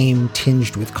 1s came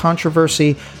tinged with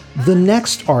controversy, the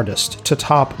next artist to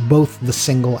top both the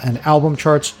single and album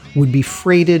charts would be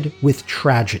freighted with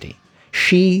tragedy.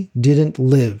 She didn't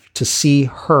live to see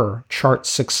her chart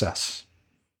success.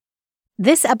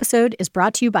 This episode is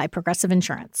brought to you by Progressive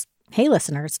Insurance. Hey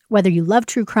listeners, whether you love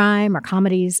true crime or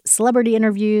comedies, celebrity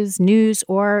interviews, news,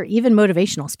 or even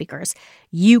motivational speakers,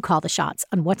 you call the shots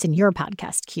on what's in your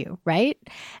podcast queue, right?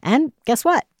 And guess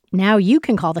what? Now you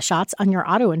can call the shots on your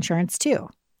auto insurance too.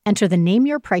 Enter the Name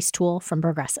Your Price tool from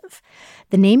Progressive.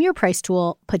 The Name Your Price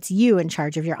tool puts you in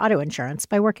charge of your auto insurance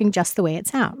by working just the way it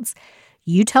sounds.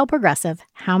 You tell Progressive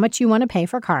how much you want to pay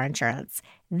for car insurance.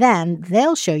 Then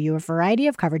they'll show you a variety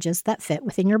of coverages that fit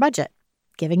within your budget,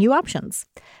 giving you options.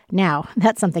 Now,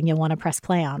 that's something you'll want to press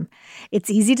play on.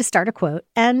 It's easy to start a quote,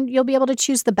 and you'll be able to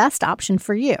choose the best option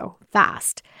for you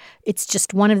fast. It's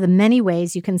just one of the many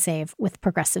ways you can save with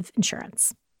Progressive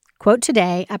Insurance. Quote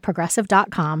today at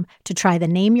Progressive.com to try the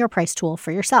Name Your Price tool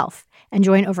for yourself and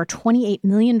join over 28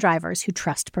 million drivers who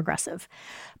trust Progressive.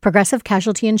 Progressive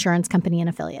Casualty Insurance Company and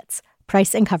Affiliates.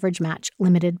 Price and coverage match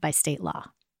limited by state law.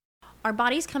 Our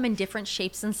bodies come in different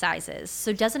shapes and sizes,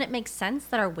 so doesn't it make sense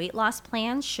that our weight loss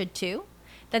plans should too?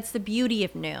 That's the beauty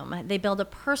of Noom. They build a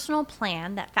personal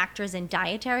plan that factors in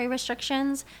dietary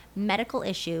restrictions, medical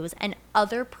issues, and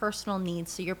other personal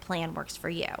needs so your plan works for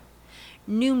you.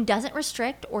 Noom doesn't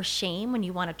restrict or shame when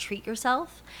you want to treat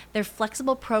yourself. Their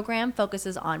flexible program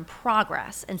focuses on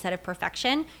progress instead of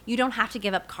perfection. You don't have to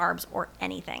give up carbs or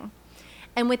anything.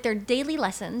 And with their daily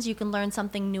lessons, you can learn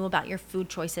something new about your food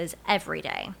choices every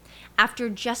day. After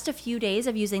just a few days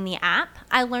of using the app,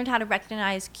 I learned how to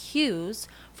recognize cues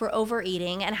for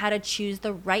overeating and how to choose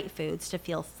the right foods to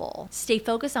feel full. Stay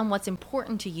focused on what's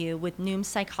important to you with Noom's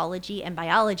psychology and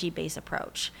biology-based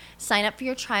approach. Sign up for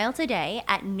your trial today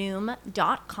at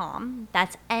Noom.com.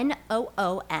 That's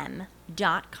Noom.com.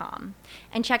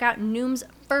 And check out Noom's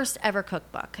first ever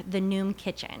cookbook, The Noom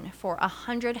Kitchen, for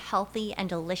 100 healthy and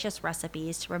delicious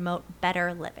recipes to promote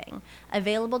better living.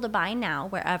 Available to buy now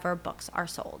wherever books are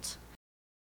sold.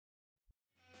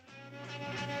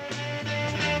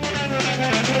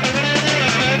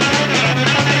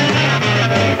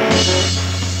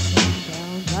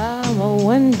 Down by my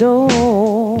window,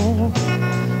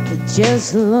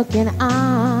 just looking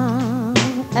out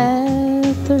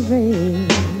at the rain.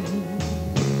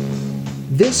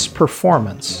 This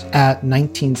performance at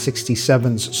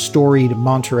 1967's storied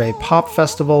Monterey Pop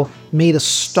Festival made a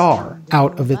star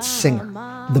out of its singer.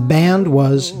 The band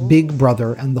was Big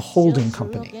Brother and the Holding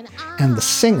Company, and the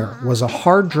singer was a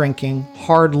hard-drinking,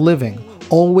 hard-living,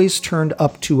 always turned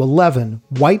up to 11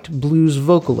 white blues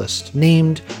vocalist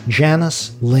named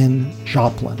Janis Lyn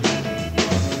Joplin.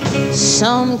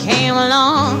 Some came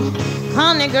along,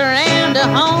 honey grand to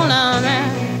hold on,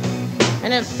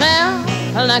 and it felt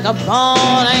like a ball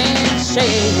and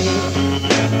shade.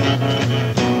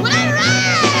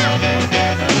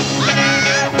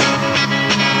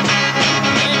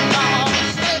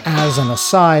 As an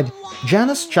aside,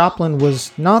 Janis Joplin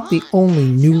was not the only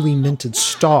newly minted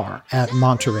star at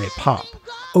Monterey Pop.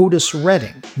 Otis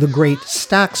Redding, the great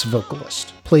Stax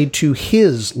vocalist, played to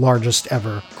his largest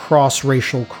ever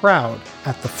cross-racial crowd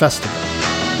at the festival.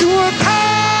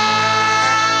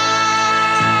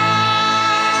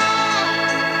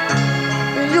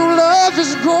 Your love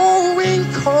is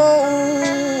growing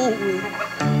cold.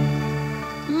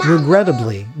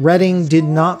 Regrettably, Redding did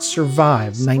not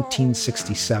survive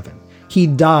 1967. He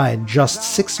died just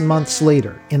 6 months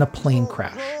later in a plane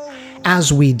crash.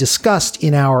 As we discussed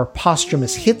in our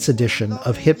posthumous hits edition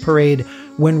of Hit Parade,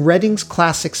 when Redding's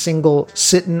classic single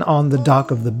Sittin' on the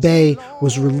Dock of the Bay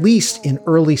was released in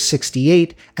early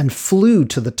 '68 and flew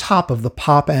to the top of the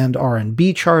pop and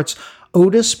R&B charts,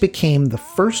 Otis became the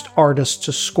first artist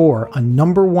to score a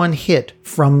 #1 hit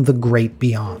from the great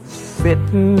beyond.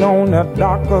 Sitting on the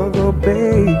dock of the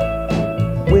bay,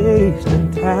 wasting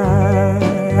time.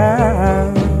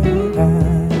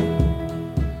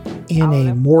 In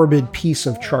a morbid piece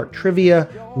of chart trivia,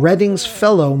 Redding's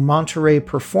fellow Monterey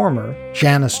performer,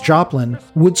 Janis Joplin,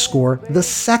 would score the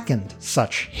second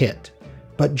such hit.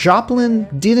 But Joplin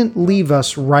didn't leave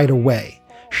us right away.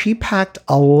 She packed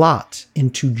a lot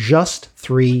into just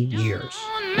 3 years.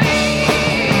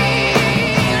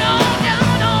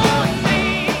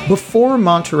 Before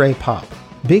Monterey Pop,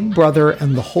 Big Brother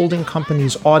and the holding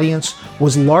company's audience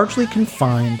was largely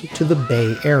confined to the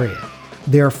Bay Area.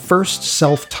 Their first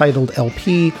self-titled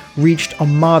LP reached a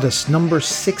modest number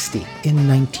 60 in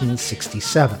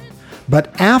 1967.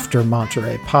 But after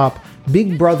Monterey Pop,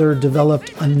 Big Brother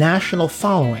developed a national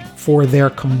following for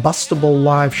their combustible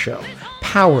live show,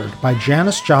 powered by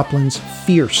Janis Joplin's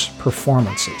fierce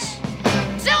performances.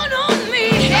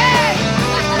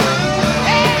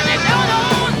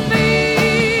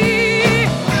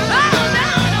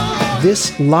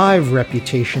 This live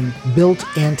reputation built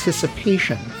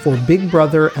anticipation for Big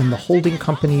Brother and the holding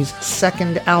company's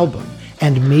second album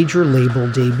and major label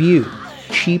debut,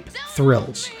 Cheap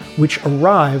Thrills, which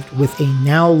arrived with a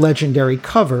now legendary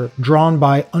cover drawn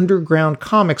by underground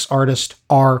comics artist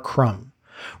R. Crumb.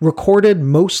 Recorded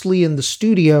mostly in the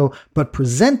studio, but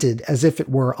presented as if it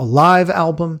were a live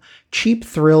album, Cheap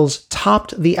Thrills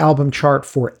topped the album chart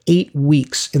for 8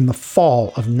 weeks in the fall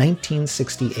of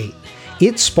 1968.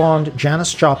 It spawned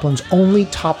Janis Joplin's only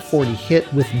top 40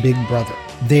 hit with Big Brother.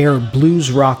 Their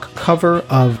blues rock cover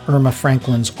of Irma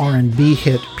Franklin's R&B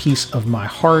hit Piece of My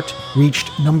Heart reached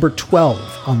number 12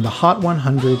 on the Hot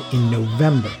 100 in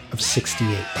November of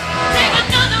 '68.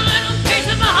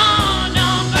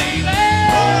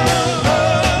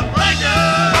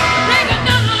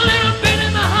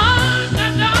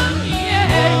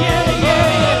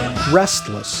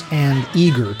 Restless and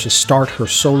eager to start her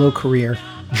solo career,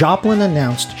 Joplin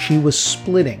announced she was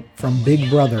splitting from Big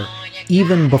Brother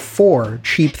even before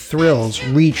Cheap Thrills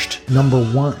reached number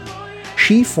 1.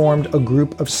 She formed a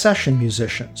group of session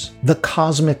musicians, the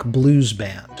Cosmic Blues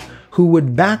Band, who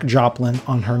would back Joplin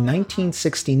on her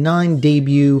 1969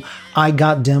 debut, I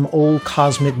Got Dem Old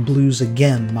Cosmic Blues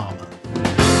Again, Mama.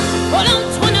 Well,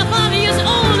 I'm 25 years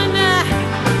older now,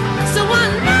 so I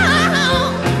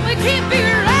know it can't be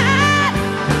right.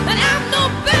 And I'm no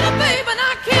better, babe, and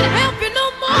I can't help you no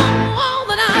more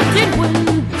than I did when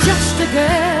just a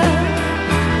girl.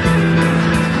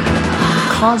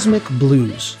 Cosmic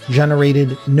Blues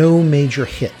generated no major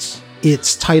hits.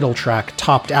 Its title track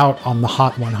topped out on the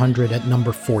Hot 100 at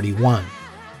number 41.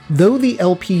 Though the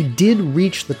LP did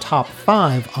reach the top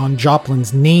 5 on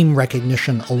Joplin's name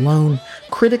recognition alone,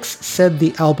 critics said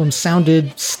the album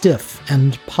sounded stiff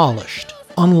and polished,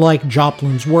 unlike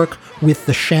Joplin's work with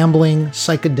the shambling,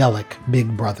 psychedelic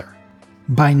Big Brother.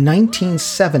 By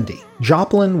 1970,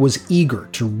 Joplin was eager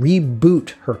to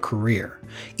reboot her career,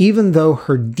 even though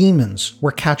her demons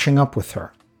were catching up with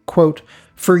her. Quote,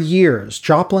 "For years,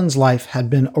 Joplin's life had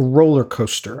been a roller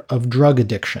coaster of drug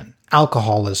addiction,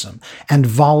 alcoholism, and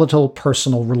volatile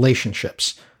personal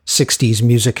relationships," 60s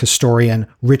music historian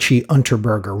Richie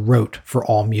Unterberger wrote for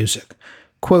AllMusic.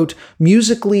 Quote,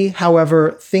 "Musically,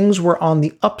 however, things were on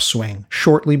the upswing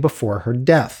shortly before her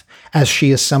death, as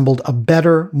she assembled a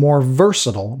better, more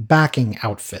versatile backing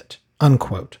outfit,"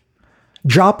 unquote.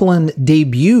 Joplin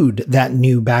debuted that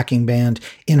new backing band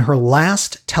in her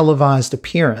last televised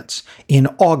appearance in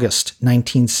August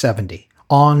 1970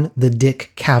 on The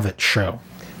Dick Cavett Show.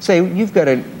 Say, you've got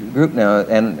a group now,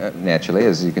 and naturally,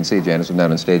 as you can see, Janis was not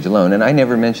on stage alone, and I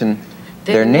never mentioned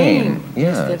their name.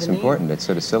 Yeah, it's important. It's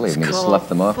sort of silly of me to slough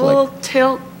them off like... Full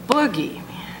Tilt Boogie.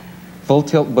 Full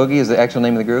Tilt Boogie is the actual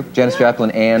name of the group? Janis Joplin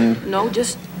and... No,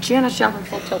 just Janis Joplin,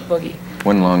 Full Tilt Boogie.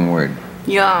 One long word.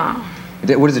 Yeah.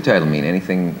 What does the title mean?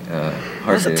 Anything hard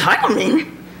What does the title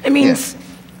mean? It means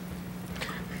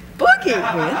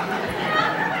can't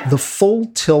win. The Full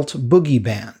Tilt Boogie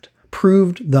Band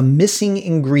proved the missing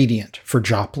ingredient for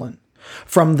Joplin.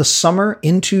 From the summer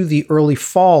into the early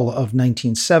fall of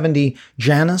 1970,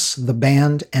 Janis, the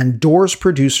band, and Doors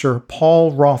producer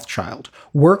Paul Rothchild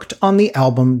worked on the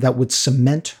album that would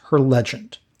cement her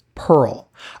legend, Pearl,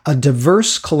 a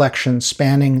diverse collection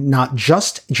spanning not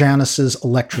just Janis's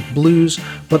electric blues,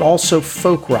 but also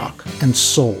folk rock and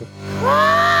soul.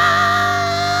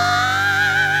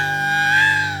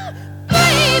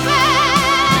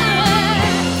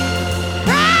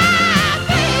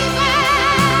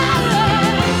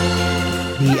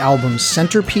 The album's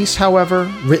centerpiece,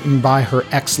 however, written by her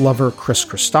ex-lover Kris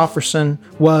Kristofferson,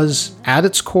 was, at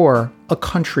its core, a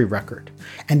country record,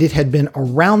 and it had been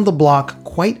around the block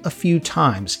quite a few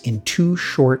times in 2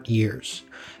 short years.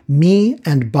 Me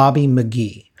and Bobby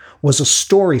McGee was a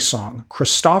story song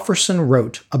Kristofferson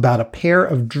wrote about a pair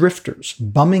of drifters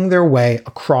bumming their way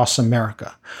across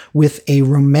America with a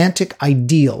romantic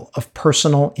ideal of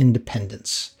personal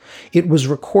independence. It was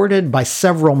recorded by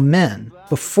several men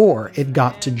before it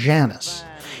got to Janis.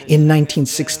 In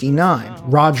 1969,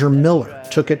 Roger Miller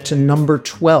took it to number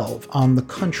 12 on the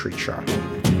country chart.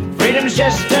 Freedom's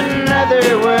just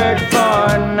another word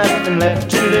for nothing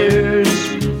left to lose.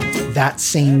 That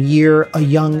same year, a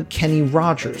young Kenny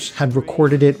Rogers had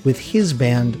recorded it with his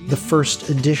band, The First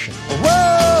Edition.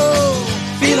 Whoa,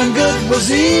 feeling good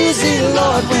was easy,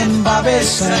 Lord, when Bobby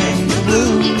sang the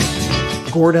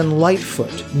blues. Gordon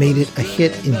Lightfoot made it a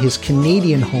hit in his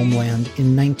Canadian homeland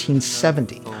in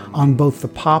 1970 on both the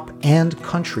pop and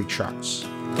country charts.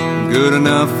 Good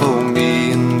enough for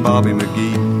me and Bobby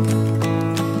McGee.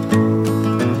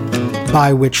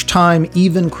 By which time,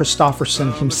 even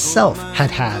Kristofferson himself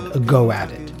had had a go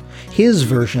at it. His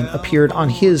version appeared on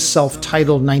his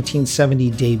self-titled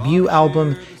 1970 debut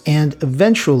album and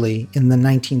eventually in the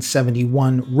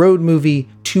 1971 road movie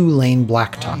Two-Lane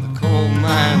Blacktop. Coal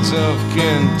mines of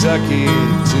Kentucky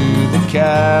to the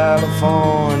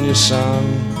California sun.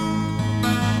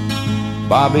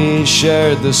 Bobby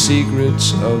shared the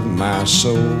secrets of my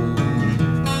soul.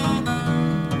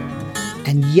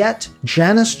 And yet,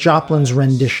 Janis Joplin's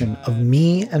rendition of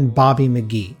Me and Bobby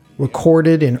McGee,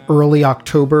 recorded in early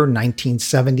October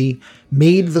 1970,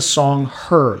 made the song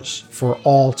hers for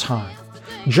all time.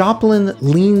 Joplin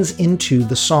leans into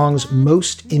the song's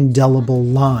most indelible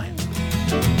line.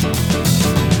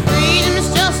 Freedom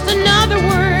is just another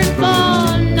word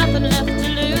for nothing left to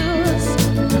lose.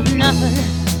 Nothing.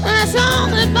 That's all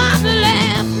that Bobby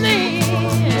left me.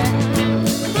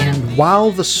 And while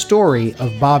the story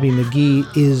of Bobby McGee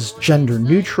is gender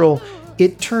neutral,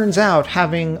 it turns out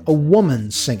having a woman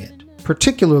sing it,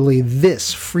 particularly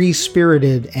this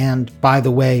free-spirited and, by the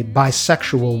way,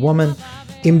 bisexual woman,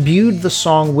 imbued the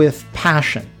song with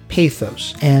passion,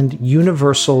 pathos, and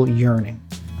universal yearning.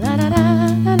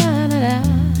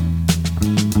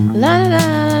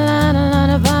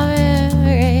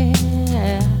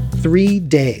 3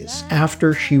 days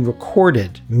after she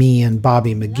recorded Me and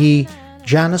Bobby McGee,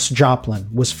 Janis Joplin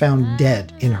was found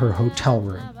dead in her hotel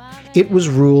room. It was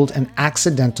ruled an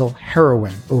accidental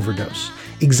heroin overdose,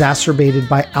 exacerbated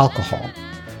by alcohol.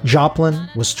 Joplin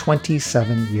was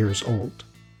 27 years old.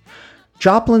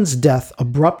 Joplin's death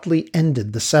abruptly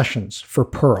ended the sessions for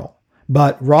Pearl,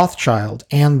 but Rothchild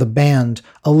and the band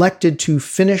elected to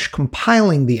finish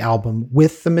compiling the album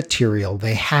with the material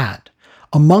they had.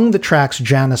 Among the tracks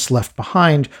Janis left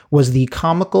behind was the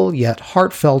comical yet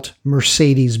heartfelt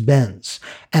Mercedes-Benz,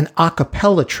 an a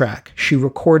cappella track she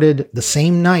recorded the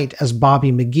same night as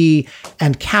Bobby McGee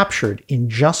and captured in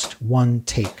just one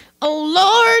take.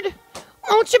 Oh Lord,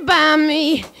 won't you buy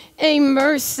me a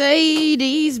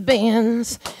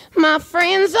Mercedes-Benz? My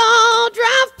friends all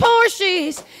drive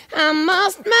Porsches. I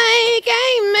must make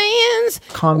amends.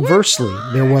 Conversely,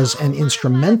 there was an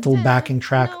instrumental backing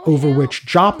track over which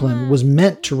Joplin was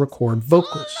meant to record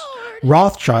vocals.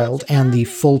 Rothchild and the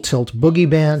Full Tilt Boogie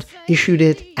Band issued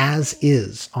it as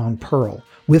is on Pearl,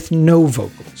 with no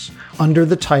vocals, under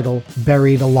the title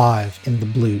Buried Alive in the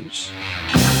Blues.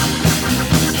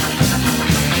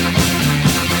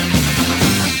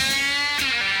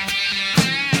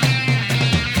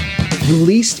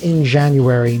 Released in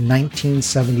January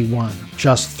 1971,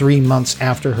 just 3 months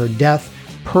after her death,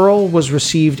 Pearl was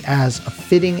received as a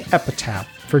fitting epitaph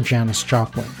for Janis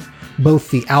Joplin. Both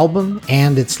the album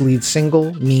and its lead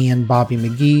single, Me and Bobby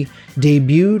McGee,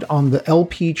 debuted on the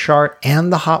LP chart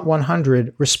and the Hot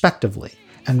 100 respectively,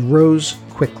 and rose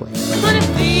quickly.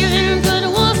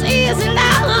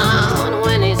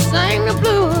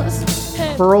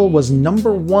 Pearl was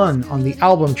number 1 on the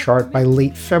album chart by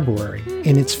late February,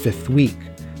 in its 5th week.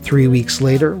 3 weeks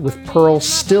later, with Pearl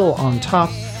still on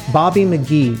top, Bobby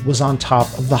McGee was on top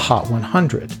of the Hot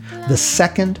 100, the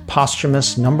second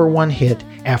posthumous #1 hit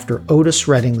after Otis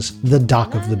Redding's The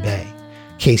Dock of the Bay.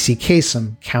 Casey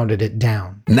Kasem counted it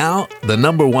down. Now, the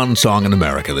 #1 song in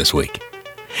America this week.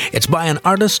 It's by an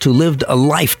artist who lived a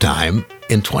lifetime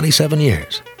in 27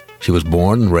 years. She was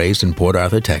born and raised in Port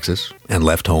Arthur, Texas, and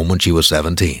left home when she was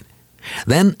 17.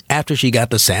 Then, after she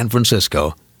got to San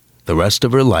Francisco, the rest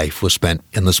of her life was spent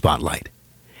in the spotlight.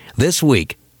 This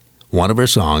week, one of her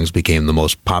songs became the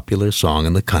most popular song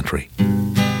in the country.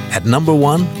 At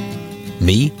 #1,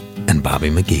 Me and Bobby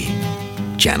McGee,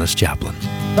 Janis Joplin.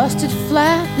 Busted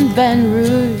flat in Baton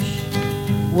Rouge,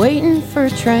 waiting for a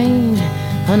train,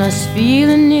 and I was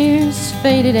feeling near as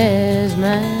faded as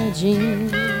my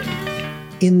jeans.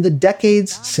 In the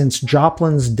decades since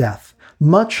Joplin's death,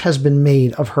 much has been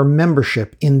made of her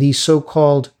membership in the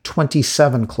so-called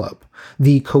 27 Club,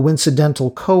 the coincidental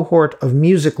cohort of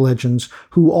music legends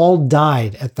who all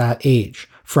died at that age,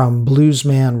 from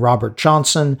bluesman Robert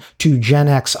Johnson to Gen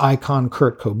X icon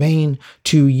Kurt Cobain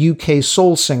to UK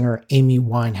soul singer Amy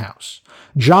Winehouse.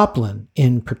 Joplin,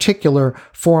 in particular,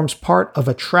 forms part of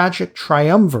a tragic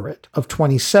triumvirate of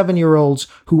 27-year-olds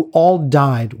who all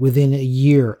died within a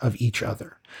year of each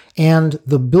other. And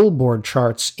the Billboard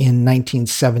charts in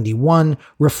 1971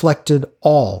 reflected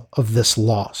all of this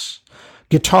loss.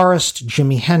 Guitarist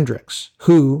Jimi Hendrix,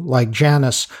 who, like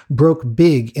Janis, broke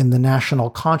big in the national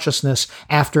consciousness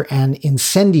after an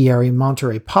incendiary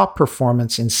Monterey Pop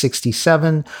performance in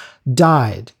 '67,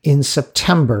 died in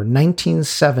September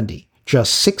 1970,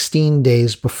 just 16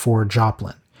 days before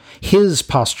Joplin. His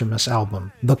posthumous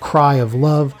album, The Cry of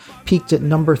Love, peaked at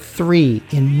 #3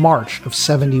 in March of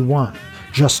 '71,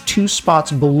 just 2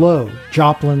 spots below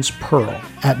Joplin's Pearl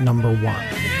at #1.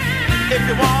 If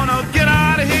you wanna get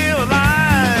out of here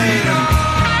alive,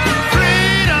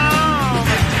 freedom,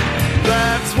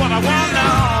 that's what I want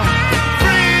now.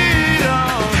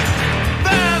 Freedom,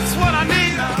 that's what I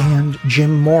need now. And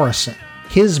Jim Morrison.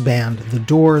 His band, The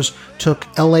Doors, took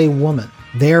LA Woman,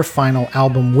 their final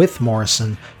album with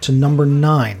Morrison, to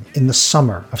 #9 in the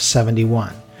summer of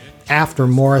 '71. After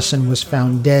Morrison was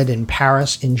found dead in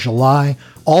Paris in July,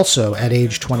 also at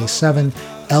age 27,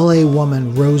 LA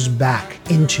Woman rose back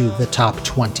into the top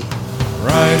 20.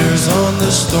 Riders on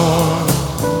the storm,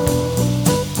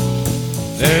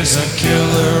 there's a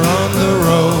killer on the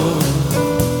road.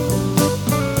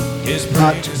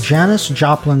 But Janis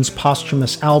Joplin's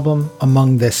posthumous album,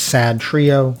 among this sad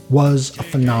trio, was a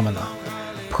phenomenon.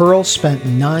 Pearl spent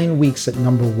 9 weeks at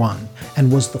 #1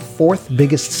 and was the 4th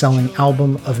biggest selling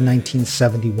album of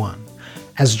 1971.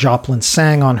 As Joplin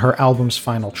sang on her album's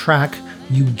final track,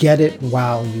 "You get it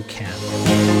while you can."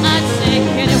 I'd say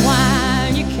get it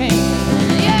while you can,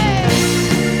 yeah.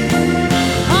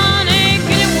 Honey,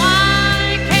 get it while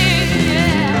you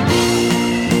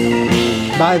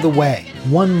can. By the way,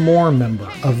 one more member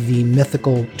of the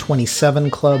mythical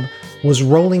 27 Club was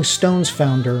Rolling Stones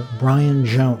founder Brian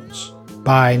Jones.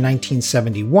 By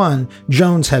 1971,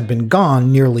 Jones had been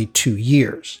gone nearly 2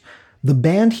 years. The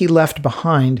band he left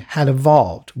behind had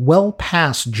evolved well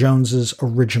past Jones's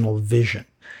original vision.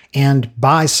 And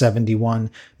by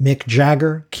 '71, Mick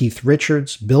Jagger, Keith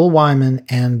Richards, Bill Wyman,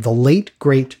 and the late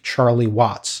great Charlie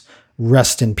Watts,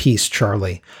 rest in peace,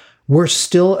 Charlie, were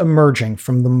still emerging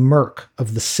from the murk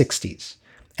of the '60s.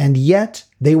 And yet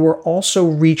they were also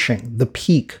reaching the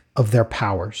peak of their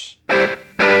powers.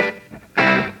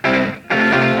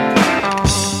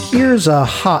 Here's a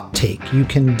hot take you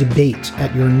can debate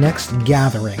at your next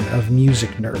gathering of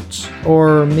music nerds,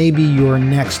 or maybe your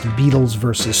next Beatles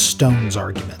versus Stones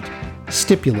argument.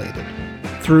 Stipulated,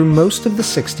 through most of the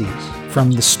 60s,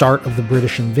 from the start of the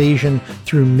British invasion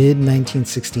through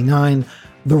mid-1969,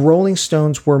 the Rolling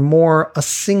Stones were more a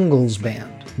singles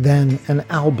band than an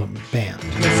album band.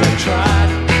 Yes, I tried,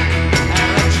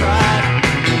 and I tried.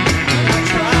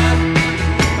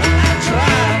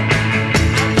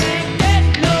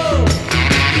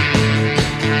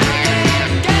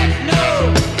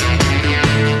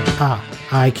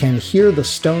 I can hear the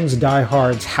Stones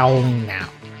diehards howling now.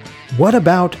 What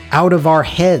about Out of Our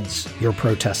Heads, you're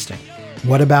protesting?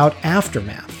 What about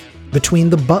Aftermath, Between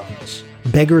the Buttons,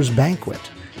 Beggar's Banquet?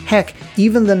 Heck,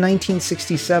 even the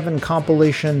 1967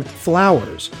 compilation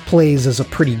Flowers plays as a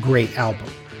pretty great album.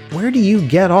 Where do you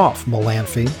get off,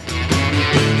 Malamphy?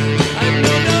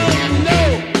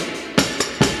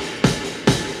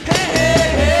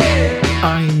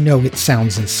 I know it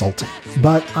sounds insulting,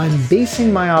 but I'm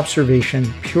basing my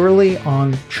observation purely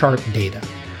on chart data.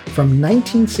 From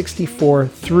 1964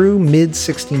 through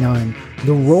mid-69,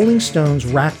 the Rolling Stones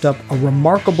racked up a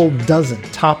remarkable dozen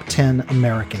top 10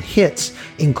 American hits,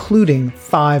 including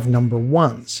 5 number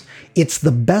ones. It's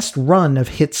the best run of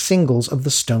hit singles of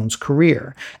the Stones'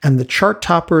 career, and the chart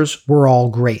toppers were all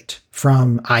great,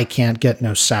 from I Can't Get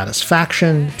No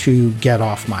Satisfaction to Get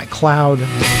Off My Cloud.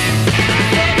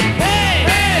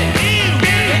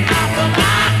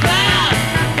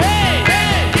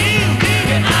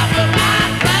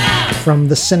 From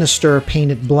the sinister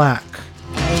Paint It Black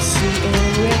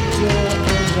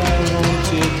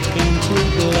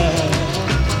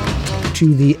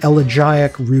to the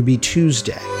elegiac Ruby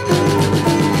Tuesday.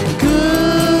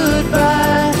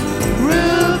 Goodbye,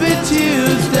 Ruby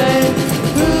Tuesday.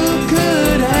 Who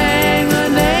could hang a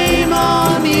name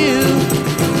on you?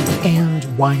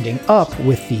 And winding up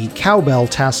with the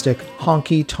cowbell-tastic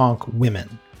Honky Tonk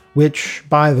Women, which,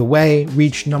 by the way,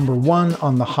 reached number 1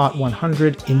 on the Hot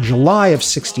 100 in July of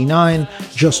 '69,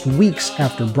 just weeks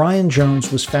after Brian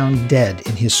Jones was found dead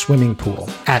in his swimming pool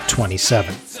at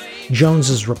 27.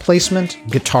 Jones's replacement,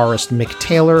 guitarist Mick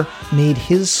Taylor, made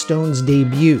his Stones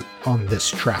debut on this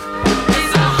track.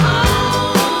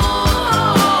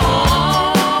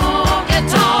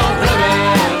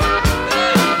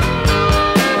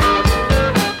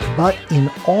 But in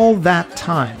all that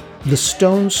time, the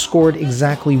Stones scored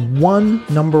exactly 1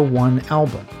 number 1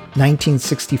 album,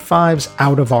 1965's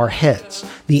Out of Our Heads,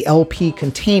 the LP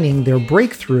containing their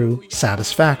breakthrough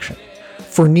Satisfaction.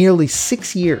 For nearly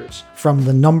 6 years, from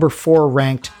the number 4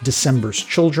 ranked December's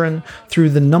Children through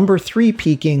the number 3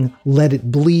 peaking Let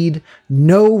It Bleed,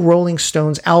 no Rolling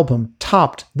Stones album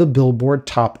topped the Billboard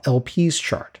Top LPs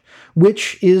chart,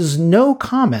 which is no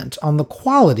comment on the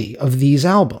quality of these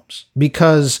albums,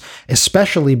 because,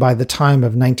 especially by the time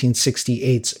of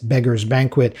 1968's Beggar's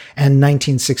Banquet and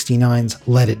 1969's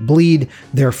Let It Bleed,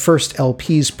 their first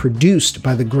LPs produced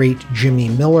by the great Jimmy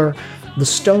Miller, the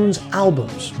Stones'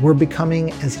 albums were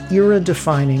becoming as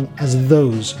era-defining as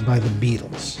those by the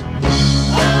Beatles.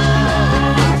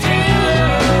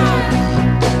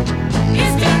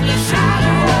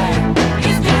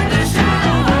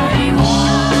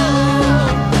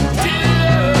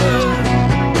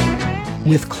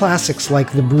 With classics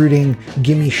like the brooding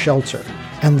Gimme Shelter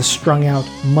and the strung-out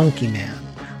Monkey Man,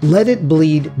 Let It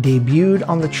Bleed debuted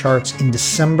on the charts in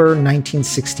December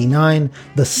 1969,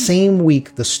 the same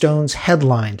week the Stones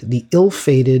headlined the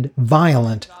ill-fated,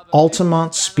 violent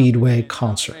Altamont Speedway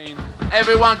concert.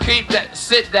 Everyone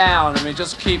sit down,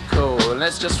 just keep cool, and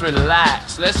let's just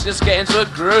relax, let's just get into a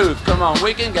groove, come on,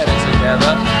 we can get it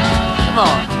together, come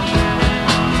on,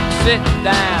 sit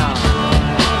down.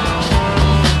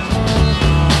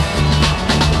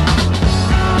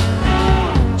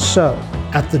 So,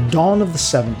 at the dawn of the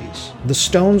 70s, the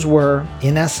Stones were,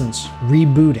 in essence,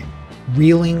 rebooting,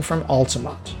 reeling from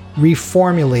Altamont,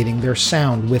 reformulating their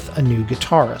sound with a new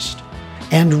guitarist,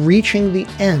 and reaching the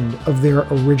end of their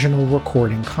original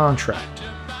recording contract.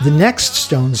 The next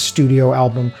Stones studio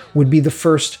album would be the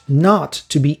first not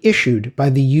to be issued by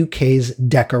the UK's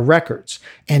Decca Records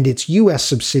and its US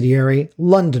subsidiary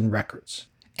London Records,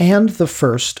 and the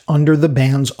first under the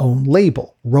band's own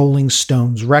label, Rolling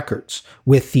Stones Records,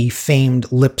 with the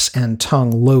famed Lips and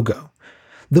Tongue logo.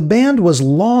 The band was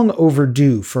long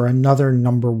overdue for another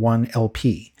number 1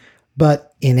 LP,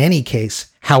 but in any case,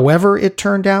 however it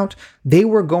turned out, they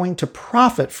were going to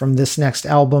profit from this next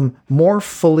album more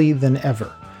fully than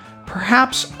ever.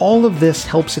 Perhaps all of this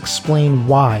helps explain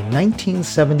why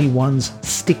 1971's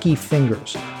Sticky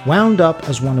Fingers wound up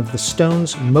as one of the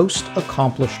Stones' most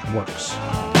accomplished works.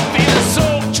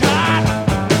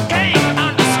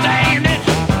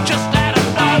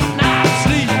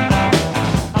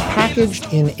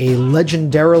 Packaged in a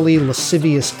legendarily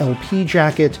lascivious LP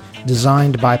jacket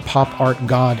designed by pop art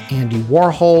god Andy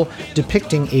Warhol,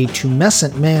 depicting a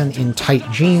tumescent man in tight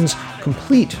jeans,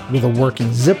 complete with a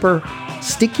working zipper,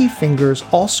 Sticky Fingers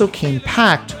also came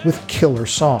packed with killer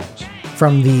songs,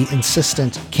 from the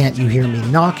insistent Can't You Hear Me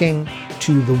Knocking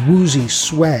to the woozy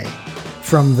Sway,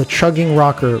 from the chugging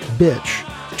rocker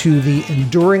Bitch to the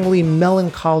enduringly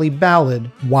melancholy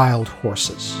ballad Wild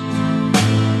Horses.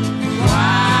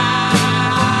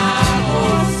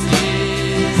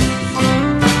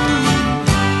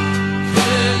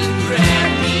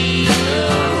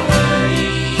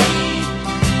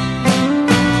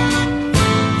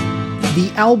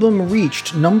 The album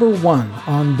reached number 1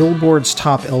 on Billboard's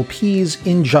top LPs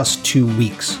in just 2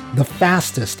 weeks, the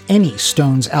fastest any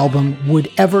Stones album would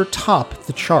ever top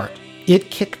the chart.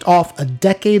 It kicked off a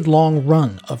decade-long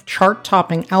run of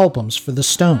chart-topping albums for the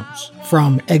Stones,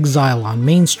 from Exile on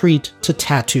Main Street to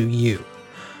Tattoo You.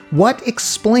 What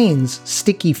explains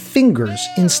Sticky Fingers'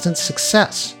 instant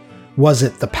success? Was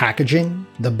it the packaging,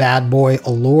 the bad boy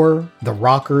allure, the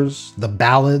rockers, the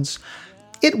ballads?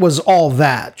 It was all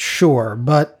that, sure,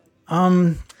 but,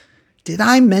 did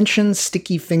I mention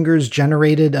Sticky Fingers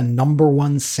generated a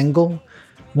 #1 single?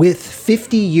 With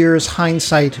 50 years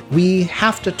hindsight, we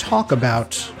have to talk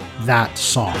about that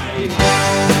song.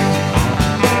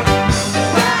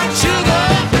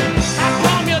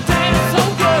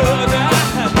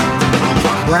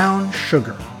 Brown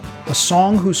Sugar, a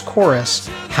song whose chorus,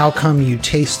 "How Come You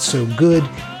Taste So Good,"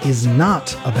 is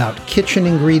not about kitchen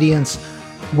ingredients,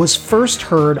 was first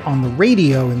heard on the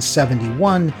radio in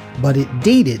 '71, but it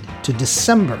dated to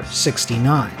December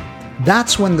 '69.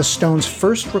 That's when the Stones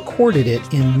first recorded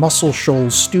it in Muscle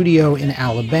Shoals Studio in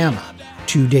Alabama.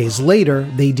 2 days later,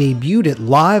 they debuted it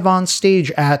live on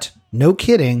stage at, no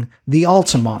kidding, the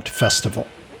Altamont Festival.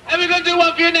 And we're going to do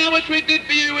one for you now, which we did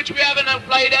for you, which we haven't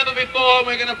played ever before, and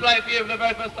we're going to play it for you for the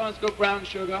very first time. It's called Brown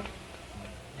Sugar.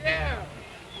 Yeah.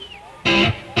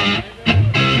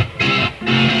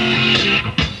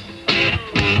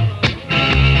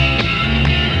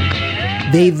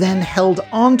 They then held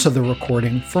on to the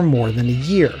recording for more than a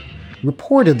year.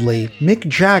 Reportedly, Mick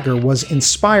Jagger was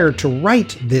inspired to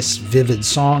write this vivid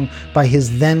song by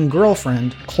his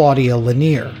then-girlfriend, Claudia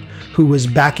Lanier, who was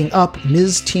backing up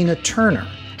Ms. Tina Turner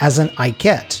as an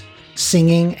Ikeette,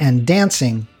 singing and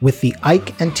dancing with the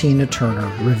Ike and Tina Turner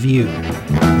Revue.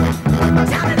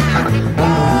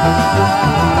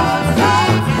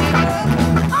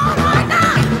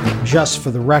 Just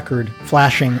for the record,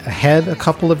 flashing ahead a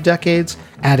couple of decades,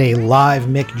 at a live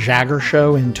Mick Jagger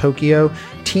show in Tokyo,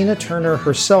 Tina Turner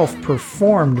herself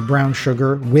performed Brown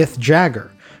Sugar with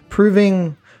Jagger,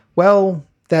 proving, well,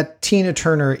 that Tina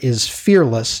Turner is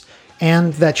fearless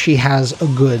and that she has a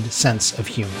good sense of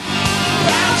humor.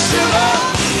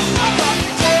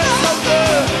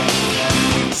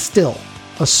 Still,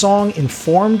 a song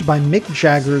informed by Mick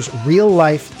Jagger's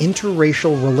real-life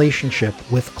interracial relationship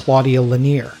with Claudia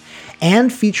Lanier,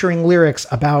 and featuring lyrics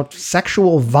about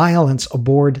sexual violence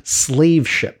aboard slave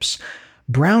ships,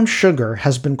 Brown Sugar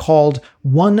has been called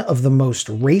one of the most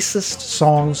racist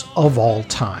songs of all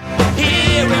time.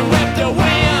 Here and with the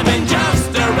women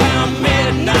just around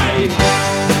midnight.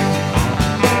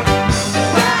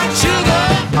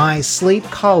 My Slate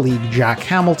colleague Jack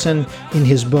Hamilton, in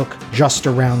his book Just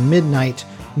Around Midnight,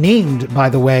 named, by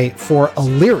the way, for a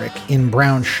lyric in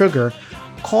Brown Sugar,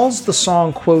 calls the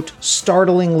song, quote,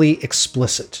 startlingly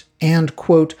explicit and,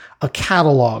 quote, a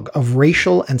catalog of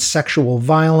racial and sexual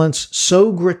violence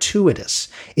so gratuitous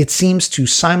it seems to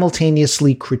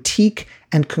simultaneously critique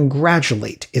and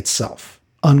congratulate itself,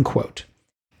 unquote.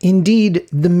 Indeed,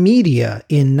 the media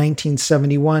in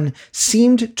 1971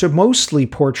 seemed to mostly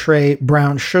portray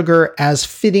Brown Sugar as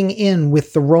fitting in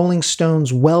with the Rolling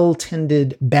Stones'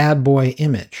 well-tended bad boy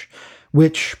image,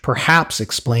 which perhaps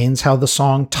explains how the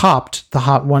song topped the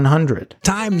Hot 100.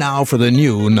 Time now for the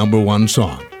new #1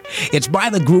 song. It's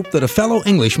by the group that a fellow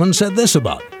Englishman said this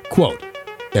about, quote,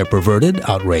 they're perverted,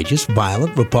 outrageous,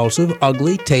 violent, repulsive,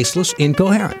 ugly, tasteless,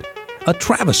 incoherent. A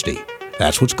travesty.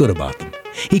 That's what's good about them.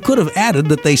 He could have added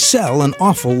that they sell an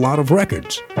awful lot of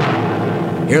records.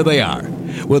 Here they are,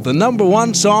 with the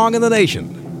 #1 song in the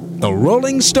nation, the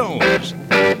Rolling Stones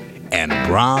and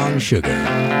Brown Sugar.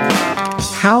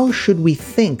 How should we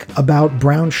think about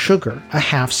Brown Sugar a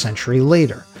half-century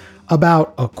later?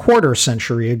 About a quarter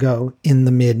century ago, in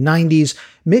the mid-90s,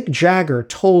 Mick Jagger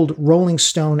told Rolling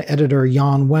Stone editor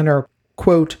Jan Wenner,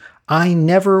 quote, I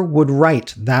never would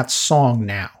write that song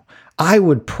now. I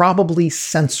would probably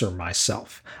censor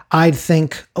myself. I'd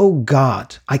think, oh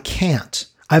God, I can't.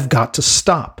 I've got to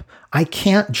stop. I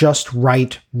can't just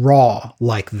write raw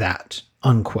like that,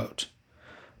 unquote.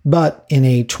 But in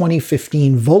a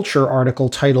 2015 Vulture article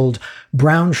titled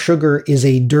Brown Sugar is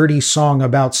a Dirty Song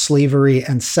About Slavery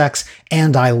and Sex,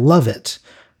 and I Love It,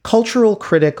 cultural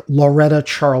critic Loretta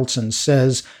Charlton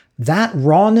says that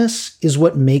rawness is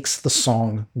what makes the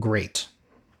song great.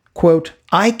 Quote,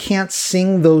 I can't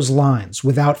sing those lines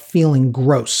without feeling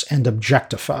gross and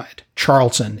objectified,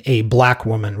 Charlton, a black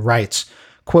woman, writes.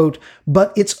 Quote,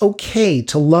 but it's okay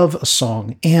to love a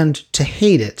song and to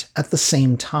hate it at the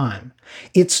same time.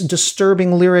 Its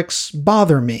disturbing lyrics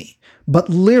bother me, but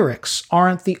lyrics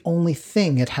aren't the only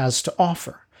thing it has to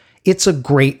offer. It's a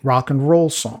great rock and roll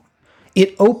song.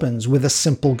 It opens with a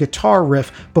simple guitar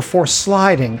riff before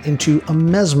sliding into a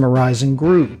mesmerizing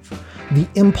groove. The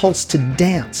impulse to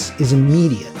dance is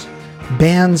immediate.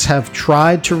 Bands have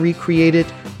tried to recreate it,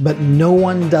 but no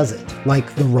one does it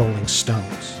like the Rolling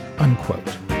Stones,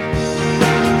 unquote.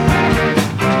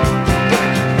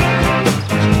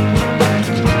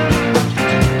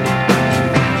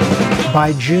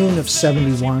 By June of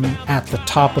 '71, at the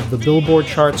top of the Billboard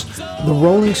charts, the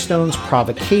Rolling Stones'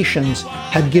 provocations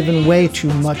had given way to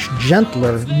much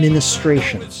gentler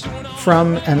ministrations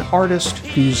from an artist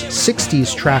whose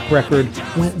 '60s track record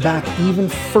went back even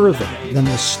further than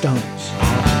the Stones.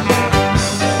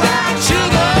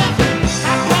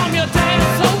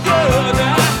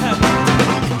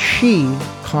 And she,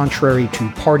 contrary to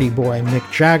party boy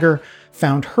Mick Jagger,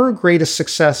 found her greatest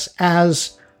success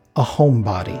as a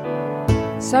homebody.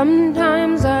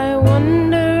 Sometimes I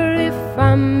wonder if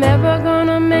I'm ever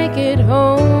gonna make it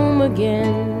home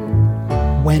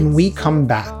again. When we come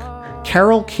back,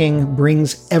 Carole King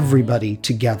brings everybody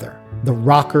together. The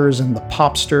rockers and the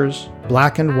popsters,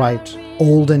 black and white,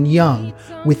 old and young,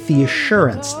 with the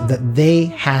assurance that they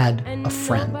had a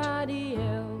friend.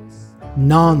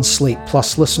 Non-Slate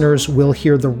Plus listeners will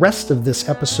hear the rest of this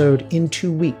episode in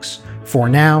 2 weeks. For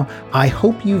now, I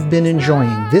hope you've been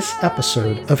enjoying this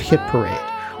episode of Hit Parade.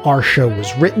 Our show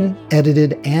was written,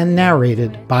 edited, and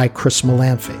narrated by Chris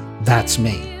Molanphy. That's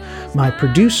me. My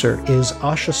producer is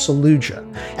Asha Saluja,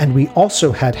 and we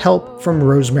also had help from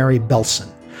Rosemary Belson.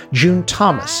 June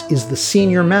Thomas is the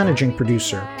senior managing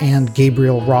producer, and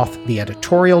Gabriel Roth the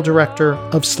editorial director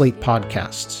of Slate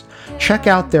Podcasts. Check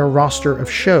out their roster of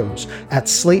shows at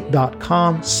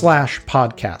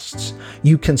slate.com/podcasts.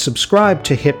 You can subscribe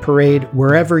to Hit Parade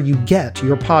wherever you get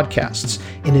your podcasts,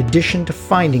 in addition to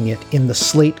finding it in the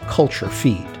Slate Culture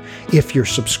feed. If you're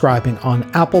subscribing on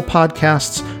Apple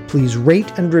Podcasts, please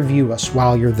rate and review us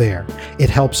while you're there.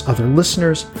 It helps other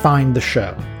listeners find the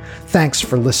show. Thanks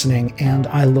for listening, and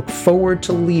I look forward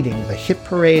to leading the Hit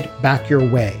Parade back your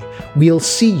way. We'll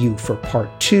see you for part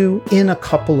 2 in a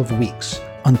couple of weeks.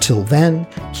 Until then,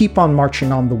 keep on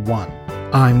marching on the one.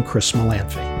 I'm Chris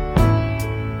Molanphy.